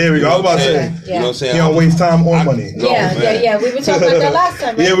ahead. There we go. I was about to say. You know what I'm saying? You don't waste time or money. No, yeah. We were talking about that last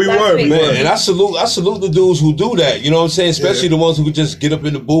time. Right? Yeah, we were. Man, and I salute the dudes who do that. You know what I'm saying? Especially the ones who could just get up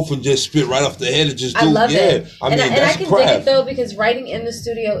in the booth and just spit right off the head and just do. I love it. I mean, and that's I can craft. dig it though because writing in the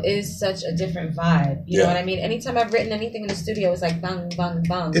studio is such a different vibe. You know what I mean? Anytime I've written anything in the studio, it's like bang, bang,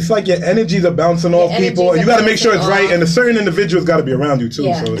 bang. It's like your energies are bouncing off people, and you got to make sure it's right. And a certain individual's got to be around you too.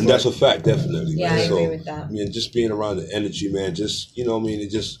 Yeah. So and that's a fact, definitely. Yeah, man. I agree with that. I mean, just being around the energy, man, just, you know what I mean, it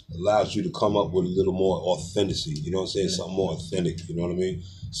just allows you to come up with a little more authenticity, you know what I'm saying, something more authentic, you know what I mean?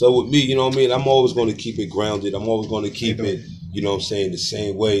 So with me, you know what I mean, I'm always going to keep it grounded, I'm always going to keep it, you know what I'm saying, the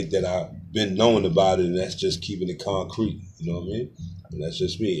same way that I've been knowing about it, and that's just keeping it concrete, you know what I mean? And that's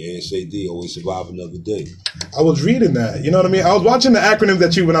just me, ASAD, always survive another day. I was reading that, you know what I mean? I was watching the acronyms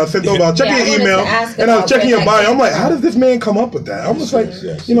that when I sent over, I was checking your email, and I was checking your bio. I'm like, how does this man come up with that? I was like,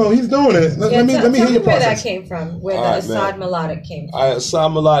 you know, he's doing it. Let me hear your process. Where that came from, where the Asad Melodic came from.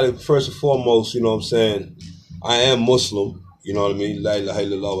 Asad Melodic, first and foremost, you know what I'm saying, I am Muslim. You know what I mean? La ilaha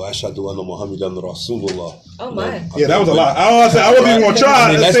illallah wa ashhadu anna Muhammadan Rasulullah. Oh my. Yeah, that was a lot. I wasn't even going to try.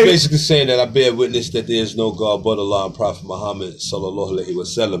 I mean, that's basically saying that I bear witness that there is no God but Allah, and Prophet Muhammad sallallahu alaihi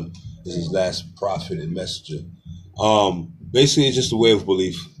wasallam is his last prophet and messenger. Basically, it's just a way of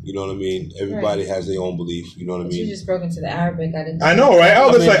belief. You know what I mean? Everybody has their own belief. You know what I mean? You just broke into the Arabic. I know, right? I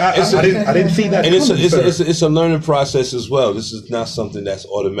was just like, I didn't see that. And it's a learning process as well. This is not something that's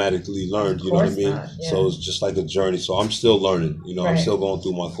automatically learned. You know what I mean? Yeah. So it's just like a journey. So I'm still learning. You know, I'm still going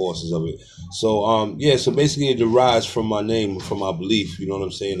through my courses of it. So so basically, it derives from my name, from my belief. You know what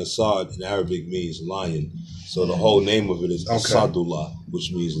I'm saying? Asad in Arabic means lion. So the whole name of it is Asadullah,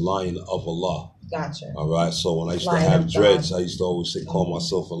 which means lion of Allah. Gotcha. All right. So when I used Lion to have of dreads, God. I used to always call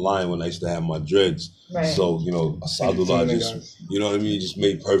myself a lion when I used to have my dreads. Right. So, you know, Asadullah just, you know what I mean, just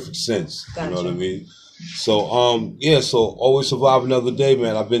made perfect sense. Gotcha. You know what I mean? So, so always survive another day,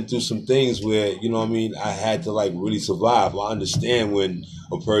 man. I've been through some things where, you know what I mean, I had to like really survive. I understand when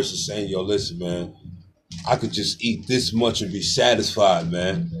a person's saying, yo, listen, man, I could just eat this much and be satisfied,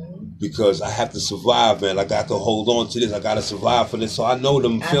 man. Because I have to survive, man. I got to hold on to this. I got to survive for this. So I know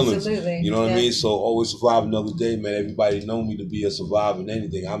them feelings. You know what I mean? So always survive another day, man. Everybody know me to be a survivor in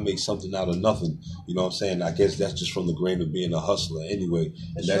anything. I make something out of nothing. You know what I'm saying? I guess that's just from the grain of being a hustler anyway.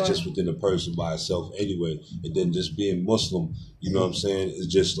 And that's just within a person by itself anyway. And then just being Muslim, you know what I'm saying? It's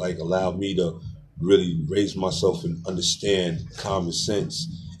just like allowed me to really raise myself and understand common sense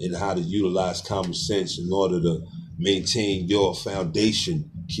and how to utilize common sense in order to maintain your foundation,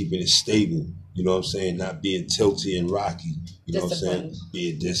 keeping it stable, you know what I'm saying? Not being tilty and rocky, you know what I'm saying?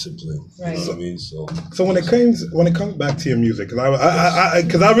 Being disciplined, you know what I mean? So when it comes back to your music,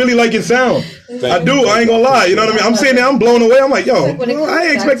 because I really like your sound. I do. I ain't gonna lie. You know what I mean? I'm sitting there, I'm blown away. I'm like, yo, I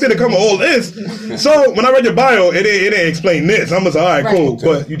ain't expected to come with all this. So when I read your bio, it didn't explain this. I'm just like, all right, cool.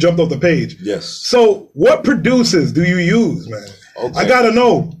 But you jumped off the page. Yes. So what producers do you use, man? I gotta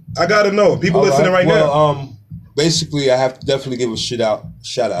know. People listening right now. Basically, I have to definitely give a shout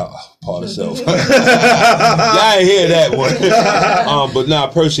out, part of self. Y'all ain't hear that one. But nah,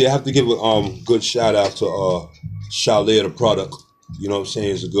 personally, I have to give a good shout out to Chalet the Product. You know what I'm saying?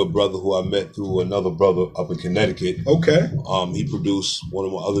 He's a good brother who I met through another brother up in Connecticut. Okay. He produced one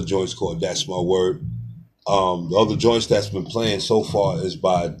of my other joints called That's My Word. The other joints that's been playing so far is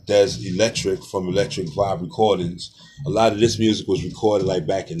by Des Electric from Electric Vibe Recordings. A lot of this music was recorded like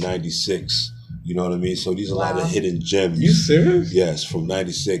back in '96. You know what I mean? So these are a lot of hidden gems. You serious? Yes, from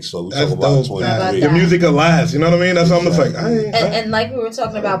 '96. So we talk about 23. Your music will last. You know what I mean? That's almost like. And like we were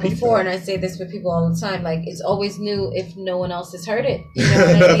talking about before, and I say this with people all the time, like it's always new if no one else has heard it. You know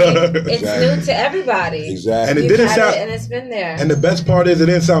what I mean? It's new to everybody. Exactly. And it didn't sound. And it's been there. And the best part is it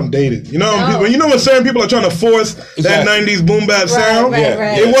didn't sound dated. You know, when certain people are trying to force that '90s boom bap sound,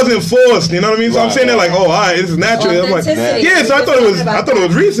 it wasn't forced. You know what I mean? So I'm saying they're like, oh, all right, this is natural. I'm like, yeah. So I thought it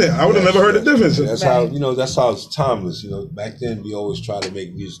was recent. I would have never heard the difference. That's how that's how it's timeless. You know, back then we always try to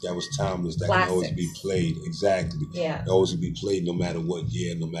make music that was timeless, that can always be played. Exactly. Yeah. It always be played no matter what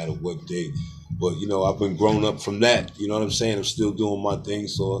year, no matter what day. But, you know, I've been grown up from that. You know what I'm saying? I'm still doing my thing.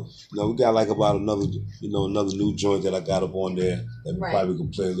 So, you know, we got like about another new joint that I got up on there that we probably can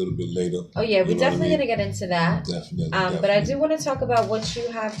play a little bit later. Oh, yeah. We're definitely going to get into that. Definitely. But I do want to talk about what you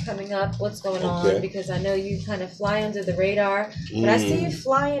have coming up, what's going on, because I know you kind of fly under the radar. But I see you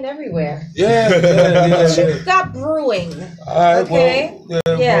flying everywhere. Yeah. What you got brewing? All right, okay.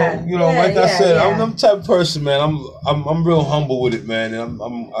 Well, you know, like I said, I'm the type of person, man. I'm real humble with it, man, and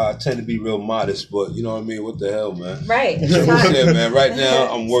I tend to be real modest. But you know what I mean? What the hell, man? Right. Yeah, man. Right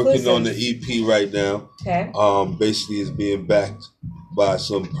now, I'm working on the EP right now. Okay. Basically, it's being backed by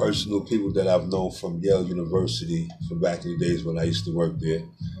some personal people that I've known from Yale University from back in the days when I used to work there.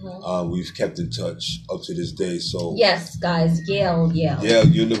 We've kept in touch up to this day. So yes, guys, Yale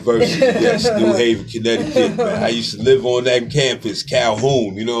University, yes, New Haven, Connecticut. Man. I used to live on that campus,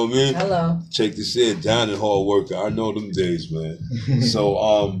 Calhoun. You know what I mean? Hello. Check this in, down and hard worker. I know them days, man. So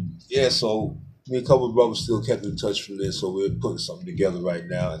so me and a couple of brothers still kept in touch from there. So we're putting something together right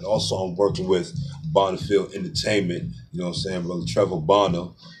now, and also I'm working with Bonnefield Entertainment. You know what I'm saying, brother Trevor Bonner.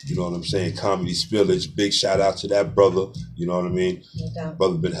 You know what I'm saying, Comedy Spillage. Big shout out to that brother. You know what I mean.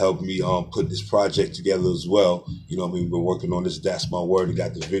 Brother been helping me put this project together as well. You know what I mean. We've been working on this. That's My Word. We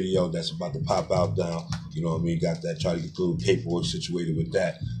got the video that's about to pop out now. You know what I mean. Got that. Try to get through paperwork situated with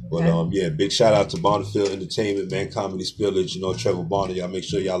that. But big shout out to Bonnefield Entertainment, man. Comedy Spillage. You know, Trevor Bonner. Y'all make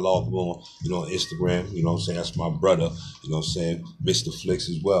sure y'all log him on. You know, Instagram. You know what I'm saying. That's my brother. You know what I'm saying. Mr. Flicks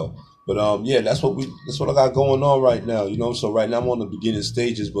as well. But that's what I got going on right now, you know. So right now I'm on the beginning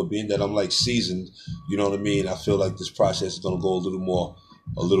stages, but being that I'm like seasoned, you know what I mean, I feel like this process is gonna go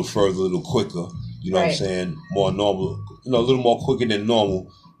a little further, a little quicker, you know what I'm saying, more normal, you know, a little more quicker than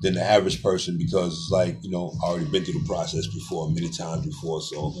normal than the average person, because it's like, you know, I already been through the process before, many times before,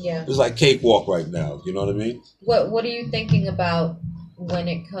 so it's like cakewalk right now, you know what I mean? What are you thinking about when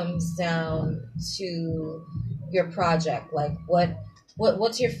it comes down to your project? Like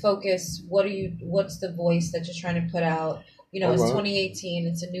what's your focus? What's the voice that you're trying to put out? You know, it's 2018.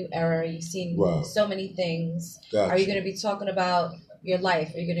 It's a new era. You've seen so many things. Are you going to be talking about your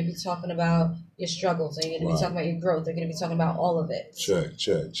life? Are you going to be talking about your struggles? Are you going to be talking about your growth? Are you going to be talking about all of it?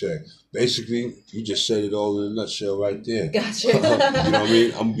 Check. Basically, you just said it all in a nutshell right there. Gotcha. You know what I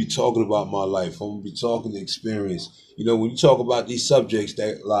mean? I'm going to be talking about my life. I'm going to be talking the experience. You know, when you talk about these subjects,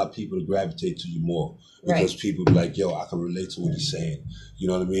 that a lot of people gravitate to you more. Because people be like, yo, I can relate to what he's saying. You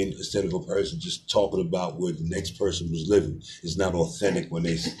know what I mean? Instead of a person just talking about where the next person was living. It's not authentic when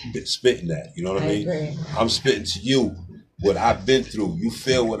they spitting that. You know what I mean? Agree. I'm spitting to you what I've been through. You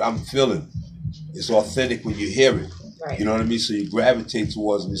feel what I'm feeling. It's authentic when you hear it. Right. You know what I mean? So you gravitate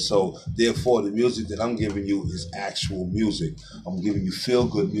towards me. So therefore, the music that I'm giving you is actual music. I'm giving you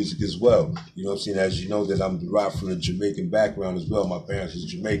feel-good music as well. You know what I'm saying? As you know that I'm derived from a Jamaican background as well. My parents is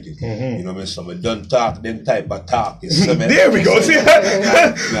Jamaican. You know what I mean? So I done talk, them type of talk. There we go. See,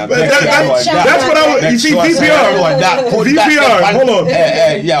 that's what I want. You see, VPR. VPR. Hold on.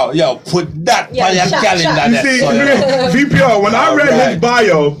 Hey, yo, put that on your calendar. You see, VPR, when I read his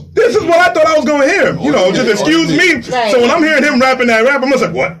bio, this is what I thought I was going to hear. You know, just excuse me. So when I'm hearing him rapping that rap, I'm just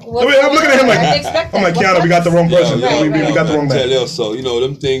like, what? I'm looking at him like, I'm like, Keanu, we got the wrong person. We got the wrong man. So, you know,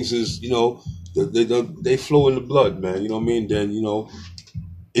 them things is, you know, they flow in the blood, man. You know what I mean? Then, you know,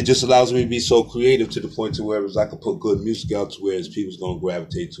 it just allows me to be so creative to the point to where I can put good music out to where people's going to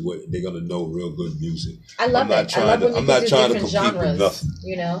gravitate to it. They're going to know real good music. I love it. I'm not trying to compete with nothing.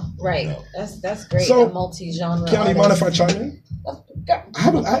 You know? Right. You know? That's great. So, a multi-genre. Keanu, you mind if I chime in?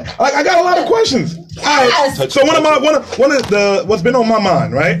 I got a lot of questions. So one of the what's been on my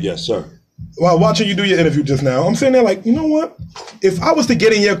mind, right? Yes, sir. While watching you do your interview just now, I'm sitting there like, you know what? If I was to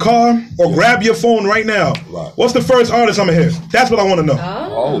get in your car or grab your phone right now, what's the first artist I'm gonna hear? That's what I want to know.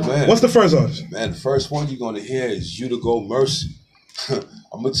 Oh man, what's the first artist? Man, the first one you're gonna hear is You to Go Mercy.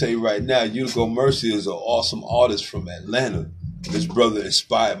 I'm gonna tell you right now, You to Go Mercy is an awesome artist from Atlanta. This brother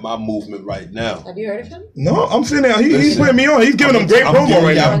inspired my movement right now. Have you heard of him? No, I'm sitting there. He's putting me on. He's giving them great promo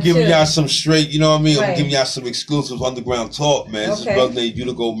right now. I'm giving y'all some straight, you know what I mean? I'm giving y'all some exclusive underground talk, man. This brother named You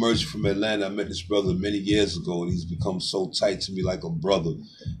to Go Mercy from Atlanta. I met this brother many years ago, and he's become so tight to me like a brother.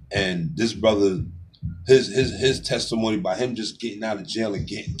 And this brother, his testimony by him just getting out of jail and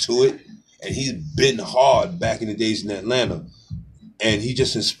getting to it, and he's been hard back in the days in Atlanta. And he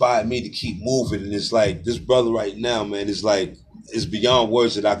just inspired me to keep moving. And it's like, this brother right now, man, is like, it's beyond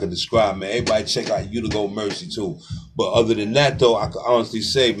words that I can describe, man. Everybody check out You to Go Mercy too. But other than that, though, I can honestly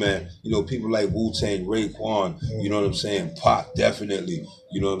say, man, you know, people like Wu-Tang, Raekwon, you know what I'm saying? Pac, definitely.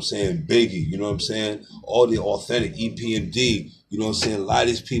 You know what I'm saying? Biggie, you know what I'm saying? All the authentic EPMD, you know what I'm saying? A lot of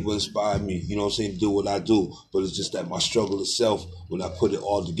these people inspire me, you know what I'm saying, to do what I do. But it's just that my struggle itself, when I put it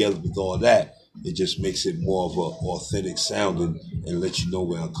all together with all that, it just makes it more of a authentic sounding and let you know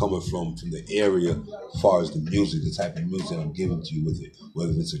where I'm coming from the area as far as the music, the type of music I'm giving to you with it,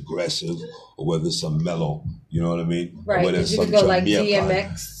 whether it's aggressive or whether it's some mellow, you know what I mean? Right, whether it's you could go like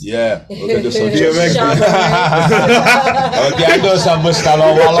DMX. Yeah, we could do some DMX. Okay, I know some Mr.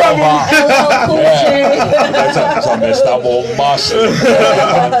 Loma. Some Mr.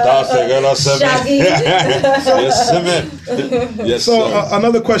 Shaggy. Yes, So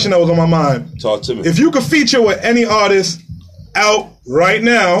another question that was on my mind. Talk to me. If you could feature with any artist out right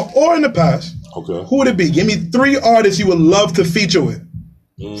now or in the past, okay, who would it be? Give me 3 artists you would love to feature with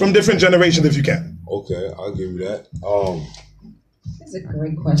from different generations if you can. Okay, I'll give you that. That's a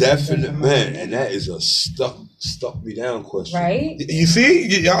great question. Definite, man, and that is a stuck me down question. Right? You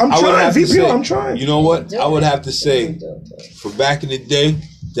see? I'm trying. VPR, I'm trying. You know what? I would have to say, for back in the day,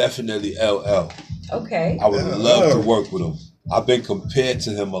 definitely LL. Okay. I would love to work with him. I've been compared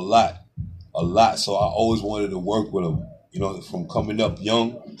to him a lot. So I always wanted to work with him. You know, from coming up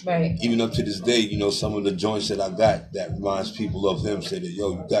young, right, even up to this day, you know, some of the joints that I got that reminds people of him. Say that,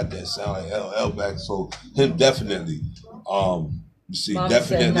 yo, you got that sound like LL back. So him definitely. You see, Mom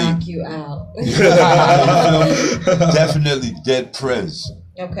definitely said knock you out. Definitely Dead Prez.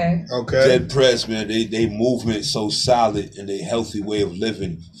 Okay. Dead Prez, man. They movement so solid and they healthy way of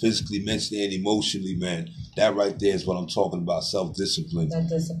living, physically, mentally, and emotionally, man. That right there is what I'm talking about. Self-discipline. That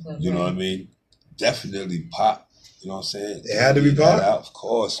discipline. You know what I mean? Definitely Pop. You know what I'm saying? It had to be Pop? Of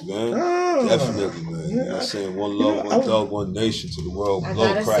course, man. Definitely, man. You know what I'm saying? One love, one thug, one nation to the world. I Blow,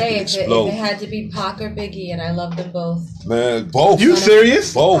 gotta crack, say, and if explode. it had to be Pac or Biggie, and I love them both. Man, both. You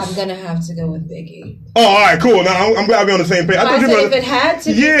serious? Both. I'm gonna have to go with Biggie. Oh, all right, cool. Now I'm glad we're on the same page. I you said were if it had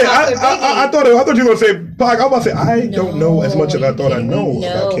to be yeah, Pac or Biggie. I thought you were going to say Pac. I was about to say I don't know as much as I thought I know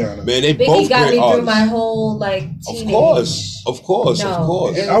about Keanu. Man, they Biggie both got great me artists. through my whole teenage. Of course.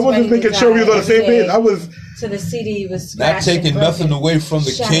 I wasn't making sure we was on the same page. I was. So the CD was not taking nothing away from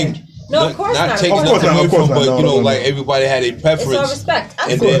the king. No, of course not. Not taking nothing away from, but you know, like everybody had a preference. It's all respect.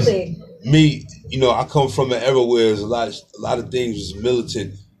 And Absolutely. then me, you know, I come from an era where there's a lot of things was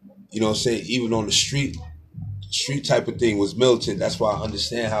militant. You know what I'm saying? Even on the street type of thing was militant. That's why I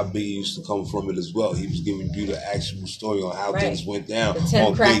understand how Biggie used to come from it as well. He was giving you the actual story on how things went down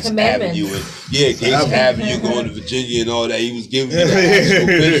on Gates Avenue and Gates Avenue going to Virginia and all that. He was giving you the actual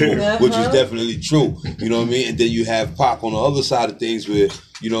visual, which was definitely true. You know what I mean? And then you have Pac on the other side of things where,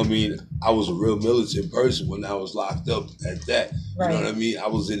 you know what I mean, I was a real militant person when I was locked up at that. You know what I mean? I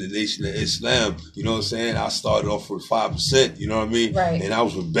was in the Nation of Islam. You know what I'm saying? I started off with 5%. You know what I mean? Right. And I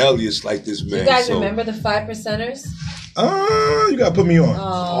was rebellious like this man. You guys remember the 5%ers? You gotta put me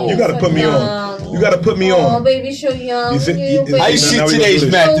on. You gotta put me on. You gotta put me on. Oh, baby, so young. I see today's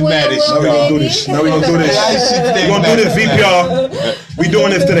mathematics. Now we gonna do this. Now we gonna do this. We gonna do this, VPR. We doing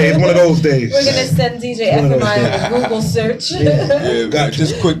this today. It's one of those days. We're gonna send DJ FMI a Google search. Yeah, got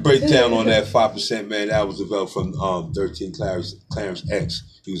just quick breakdown on that 5%, man. That was developed from 13 Clarence X.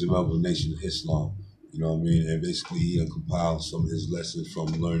 He was a member of the Nation of Islam. You know what I mean? And basically he compiled some of his lessons from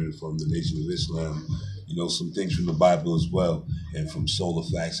learning from the Nation of Islam. You know, some things from the Bible as well, and from solar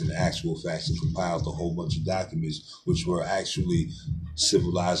facts and actual facts, and compiled a whole bunch of documents which were actually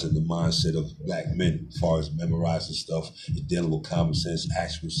civilizing the mindset of black men as far as memorizing stuff and dealing with common sense,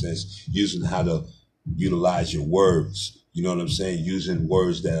 actual sense, using how to utilize your words. You know what I'm saying? Using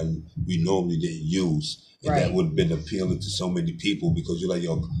words that we normally didn't use. And that would have been appealing to so many people because you're like,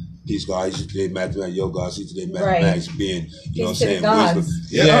 yo, peace, God, I see today mathematics, yo, God, I see today mathematics being, you know what I'm saying, wisdom.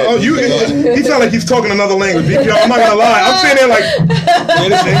 Yeah, he sound like he's talking another language. VPR, I'm not gonna lie. I'm sitting there like,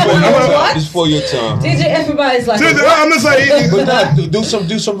 it's for your time. DJ, everybody's like, I'm just like, but do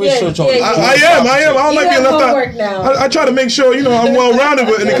some research on it. I am. I don't like being left out. I try to make sure, you know, I'm well rounded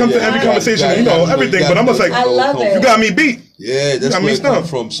when it comes to every conversation, you know, everything. But I'm just like, I love it. You got me beat. Yeah, that's where it comes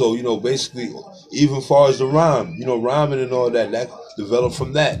from. So, you know, basically, even as far as the rhyme, you know, rhyming and all that developed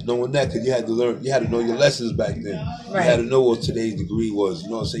from that, knowing that, because you had to learn, you had to know your lessons back then. You had to know what today's degree was. You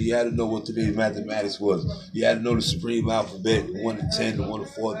know what I'm saying? You had to know what today's mathematics was. You had to know the supreme alphabet, 1 to 10, to 1 to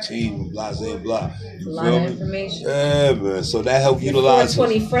 14, blah, blah, blah. You a lot of information. Yeah, man. So that helped utilize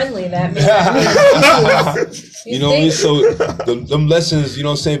 420 friendly, that means. You know what I mean? So them lessons, you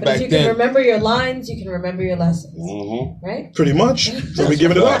know what I'm saying, but back if you then. can remember your lines, you can remember your lessons. Right? Pretty much. So we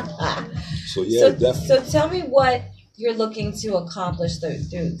giving it up. So yeah, definitely. So tell me what you're looking to accomplish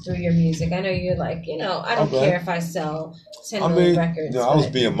through your music. I know you're like, you know, I don't care if I sell 10 million records. You know, I was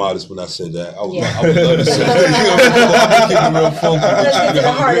being modest when I said that. I would love to say that. I'm keeping real funky. Let's get to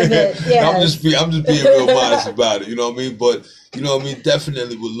the heart of it. Yeah. I'm just being real modest about it. You know what I mean? But you know what I mean?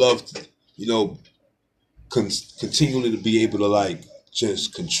 Definitely would love to, you know, continually to be able to like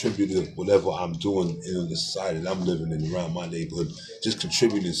just contribute to whatever I'm doing in the society that I'm living in around my neighborhood, just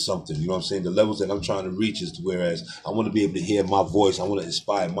contributing something, you know what I'm saying? The levels that I'm trying to reach is to whereas I want to be able to hear my voice, I want to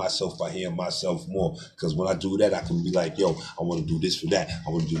inspire myself by hearing myself more, because when I do that, I can be like, yo, I want to do this for that, I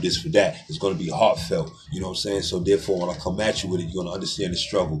want to do this for that. It's going to be heartfelt, you know what I'm saying? So therefore, when I come at you with it, you're going to understand the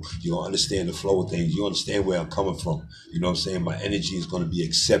struggle, you're going to understand the flow of things, you understand where I'm coming from, you know what I'm saying? My energy is going to be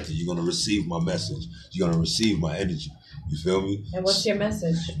accepted, you're going to receive my message, you're going to receive my energy. You feel me? And what's your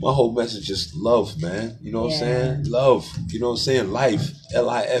message? My whole message is love, man. You know what I'm saying? Love. You know what I'm saying? Life.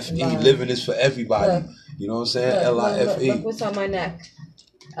 L-I-F-E. Living is for everybody. Look, you know what I'm saying? L-I-F-E. Look what's on my neck.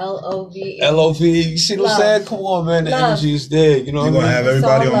 L-O-V-E. L-O-V-E. You see what I'm saying? Come on, man. The energy is there. You know what I mean? You're going to have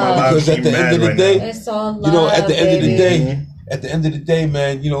everybody on my live. Because at the end of the day, it's all love, you know, at the end of the day, Mm-hmm. at the end of the day,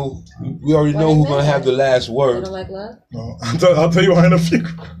 man, you know, we already know who's going to have the last word. You don't like love? No, I'll tell you in a few.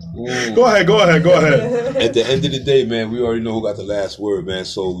 Go ahead. At the end of the day, man, we already know who got the last word, man.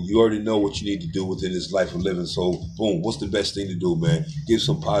 So you already know what you need to do within this life of living. So, boom, what's the best thing to do, man? Give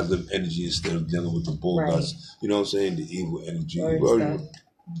some positive energy instead of dealing with the bull nuts. You know what I'm saying? The evil energy.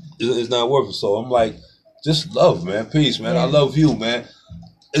 It's not worth it. So I'm like, just love, man. Peace, man. I love you, man.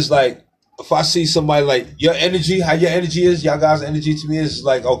 It's like, if I see somebody like your energy, how your energy is, y'all guys' energy to me is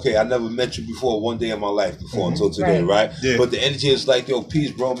like, okay, I never met you before one day in my life before until today, right? Yeah. But the energy is like, yo, peace,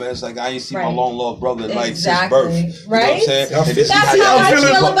 bro, man. It's like I ain't seen my long lost brother in like since birth. You know what I'm saying? That's how I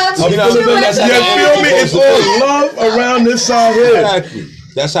feel about you. You feel me? It's all love around this side here. Exactly.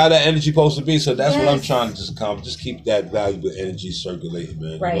 That's how that energy supposed to be. So that's what I'm trying to just keep that valuable energy circulating,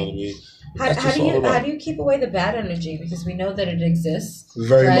 man. Right. You know what I mean? How do you keep away the bad energy? Because we know that it exists.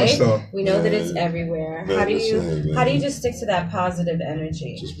 Very much so. We know that it's everywhere. How do you just stick to that positive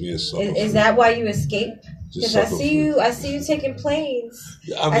energy? Just being is that why you escape? Because I see you taking planes.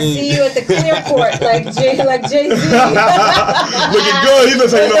 I see you at the clearport like Jay-Z. Looking good. He's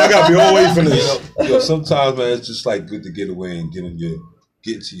just saying, I gotta be away from this. Sometimes, man, it's just like good to get away and get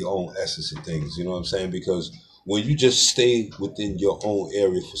into your own essence of things. You know what I'm saying? Because when you just stay within your own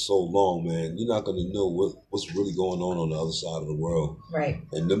area for so long, man, you're not gonna know what's really going on the other side of the world. Right.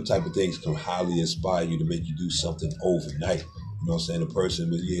 And them type of things can highly inspire you to make you do something overnight. You know what I'm saying? A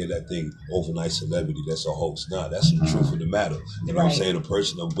person, when you hear that thing, overnight celebrity, that's a hoax. Nah, that's the truth of the matter. You know what I'm saying? A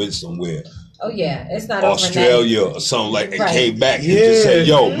person that went somewhere. Oh, yeah. It's not Australia overnight. Or something like that, came back and just said,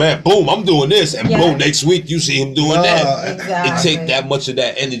 yo, man, boom, I'm doing this. And boom, next week you see him doing that. Exactly. It take that much of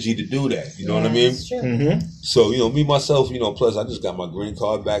that energy to do that. You know what I mean? That's true. Mm-hmm. So, you know, me, myself, you know, plus I just got my green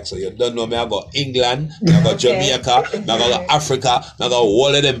card back. So you don't know me, I got England, I got Jamaica, I got Africa, I got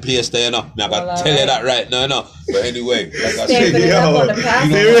all of them places there, you know. I got tell you that right now, no. But anyway, like I said, you know what I'm about to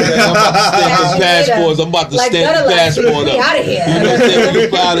stamp the passport. I'm about to stamp the passport up. Out of here. You know what I'm saying?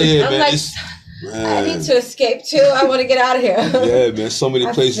 Get out of here, man. I need to escape too. I want to get out of here. Yeah, man. So many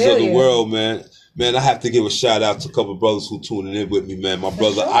places of the world, man. Man, I have to give a shout out to a couple of brothers who tuning in with me, man. My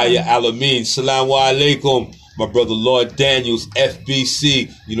brother Aya Alamin, Salaam Alaikum. My brother Lord Daniels,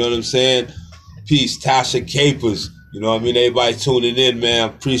 FBC. You know what I'm saying? Peace, Tasha Capers. You know what I mean? Everybody tuning in, man.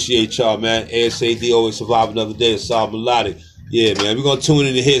 Appreciate y'all, man. ASAD always survive another day. Asad Melodic. Yeah, man. We're going to tune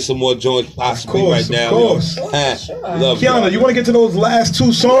in and hit some more joints possibly right now. Of course. Sure. Love Kiana, you want to get to those last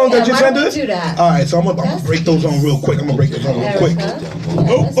two songs that you sent us? Do that. All right, so I'm going to break those on real quick.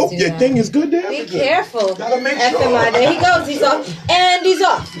 Oh, your thing is good there? Be careful. Gotta make sure. There he goes. He's off. And he's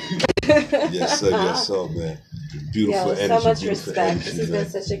off. Yes, sir, man. Beautiful energy. So much respect. This has been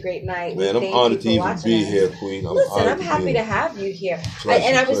such a great night. Man, I'm honored to even be here, Queen. I'm happy to have you here.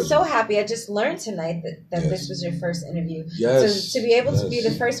 And I was so happy. I just learned tonight that this was your first interview. Yes. So to be able to be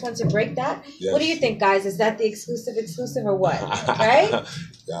the first one to break that, what do you think, guys? Is that the exclusive or what? Right?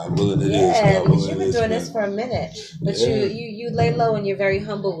 God willing it is. Yeah, because you've been doing this for a minute. But you lay low and you're very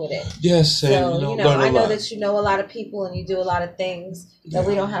humble with it. Yes, so, I know that you know a lot of people and you do a lot of things that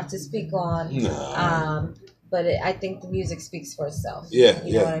we don't have to speak on. But I think the music speaks for itself. Yeah,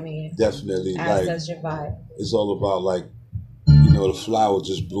 you know what I mean? Definitely. As does your vibe. It's all about the flower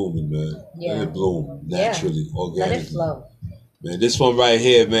just blooming, man. Yeah. Let it bloom naturally, organically. Let it flow. Man, this one right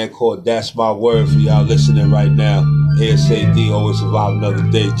here, man, called That's My Word for y'all listening right now. ASAD, always survive another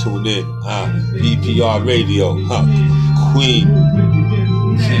day. Tune in. VPR Radio. Queen.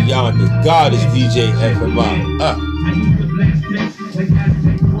 Tiana. God is DJ FMI.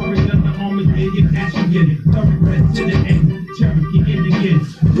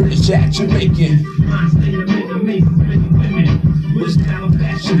 British Jack Jamaican.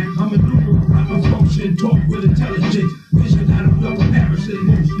 I'm a group of function, talk with intelligence. Vision out of no comparison,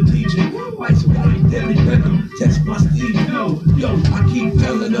 more strategic. White white, deadly venom. Test my Steve, yo, I keep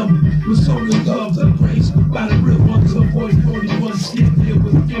telling them. With so many love to the grace, by the real ones, avoid 41 skip.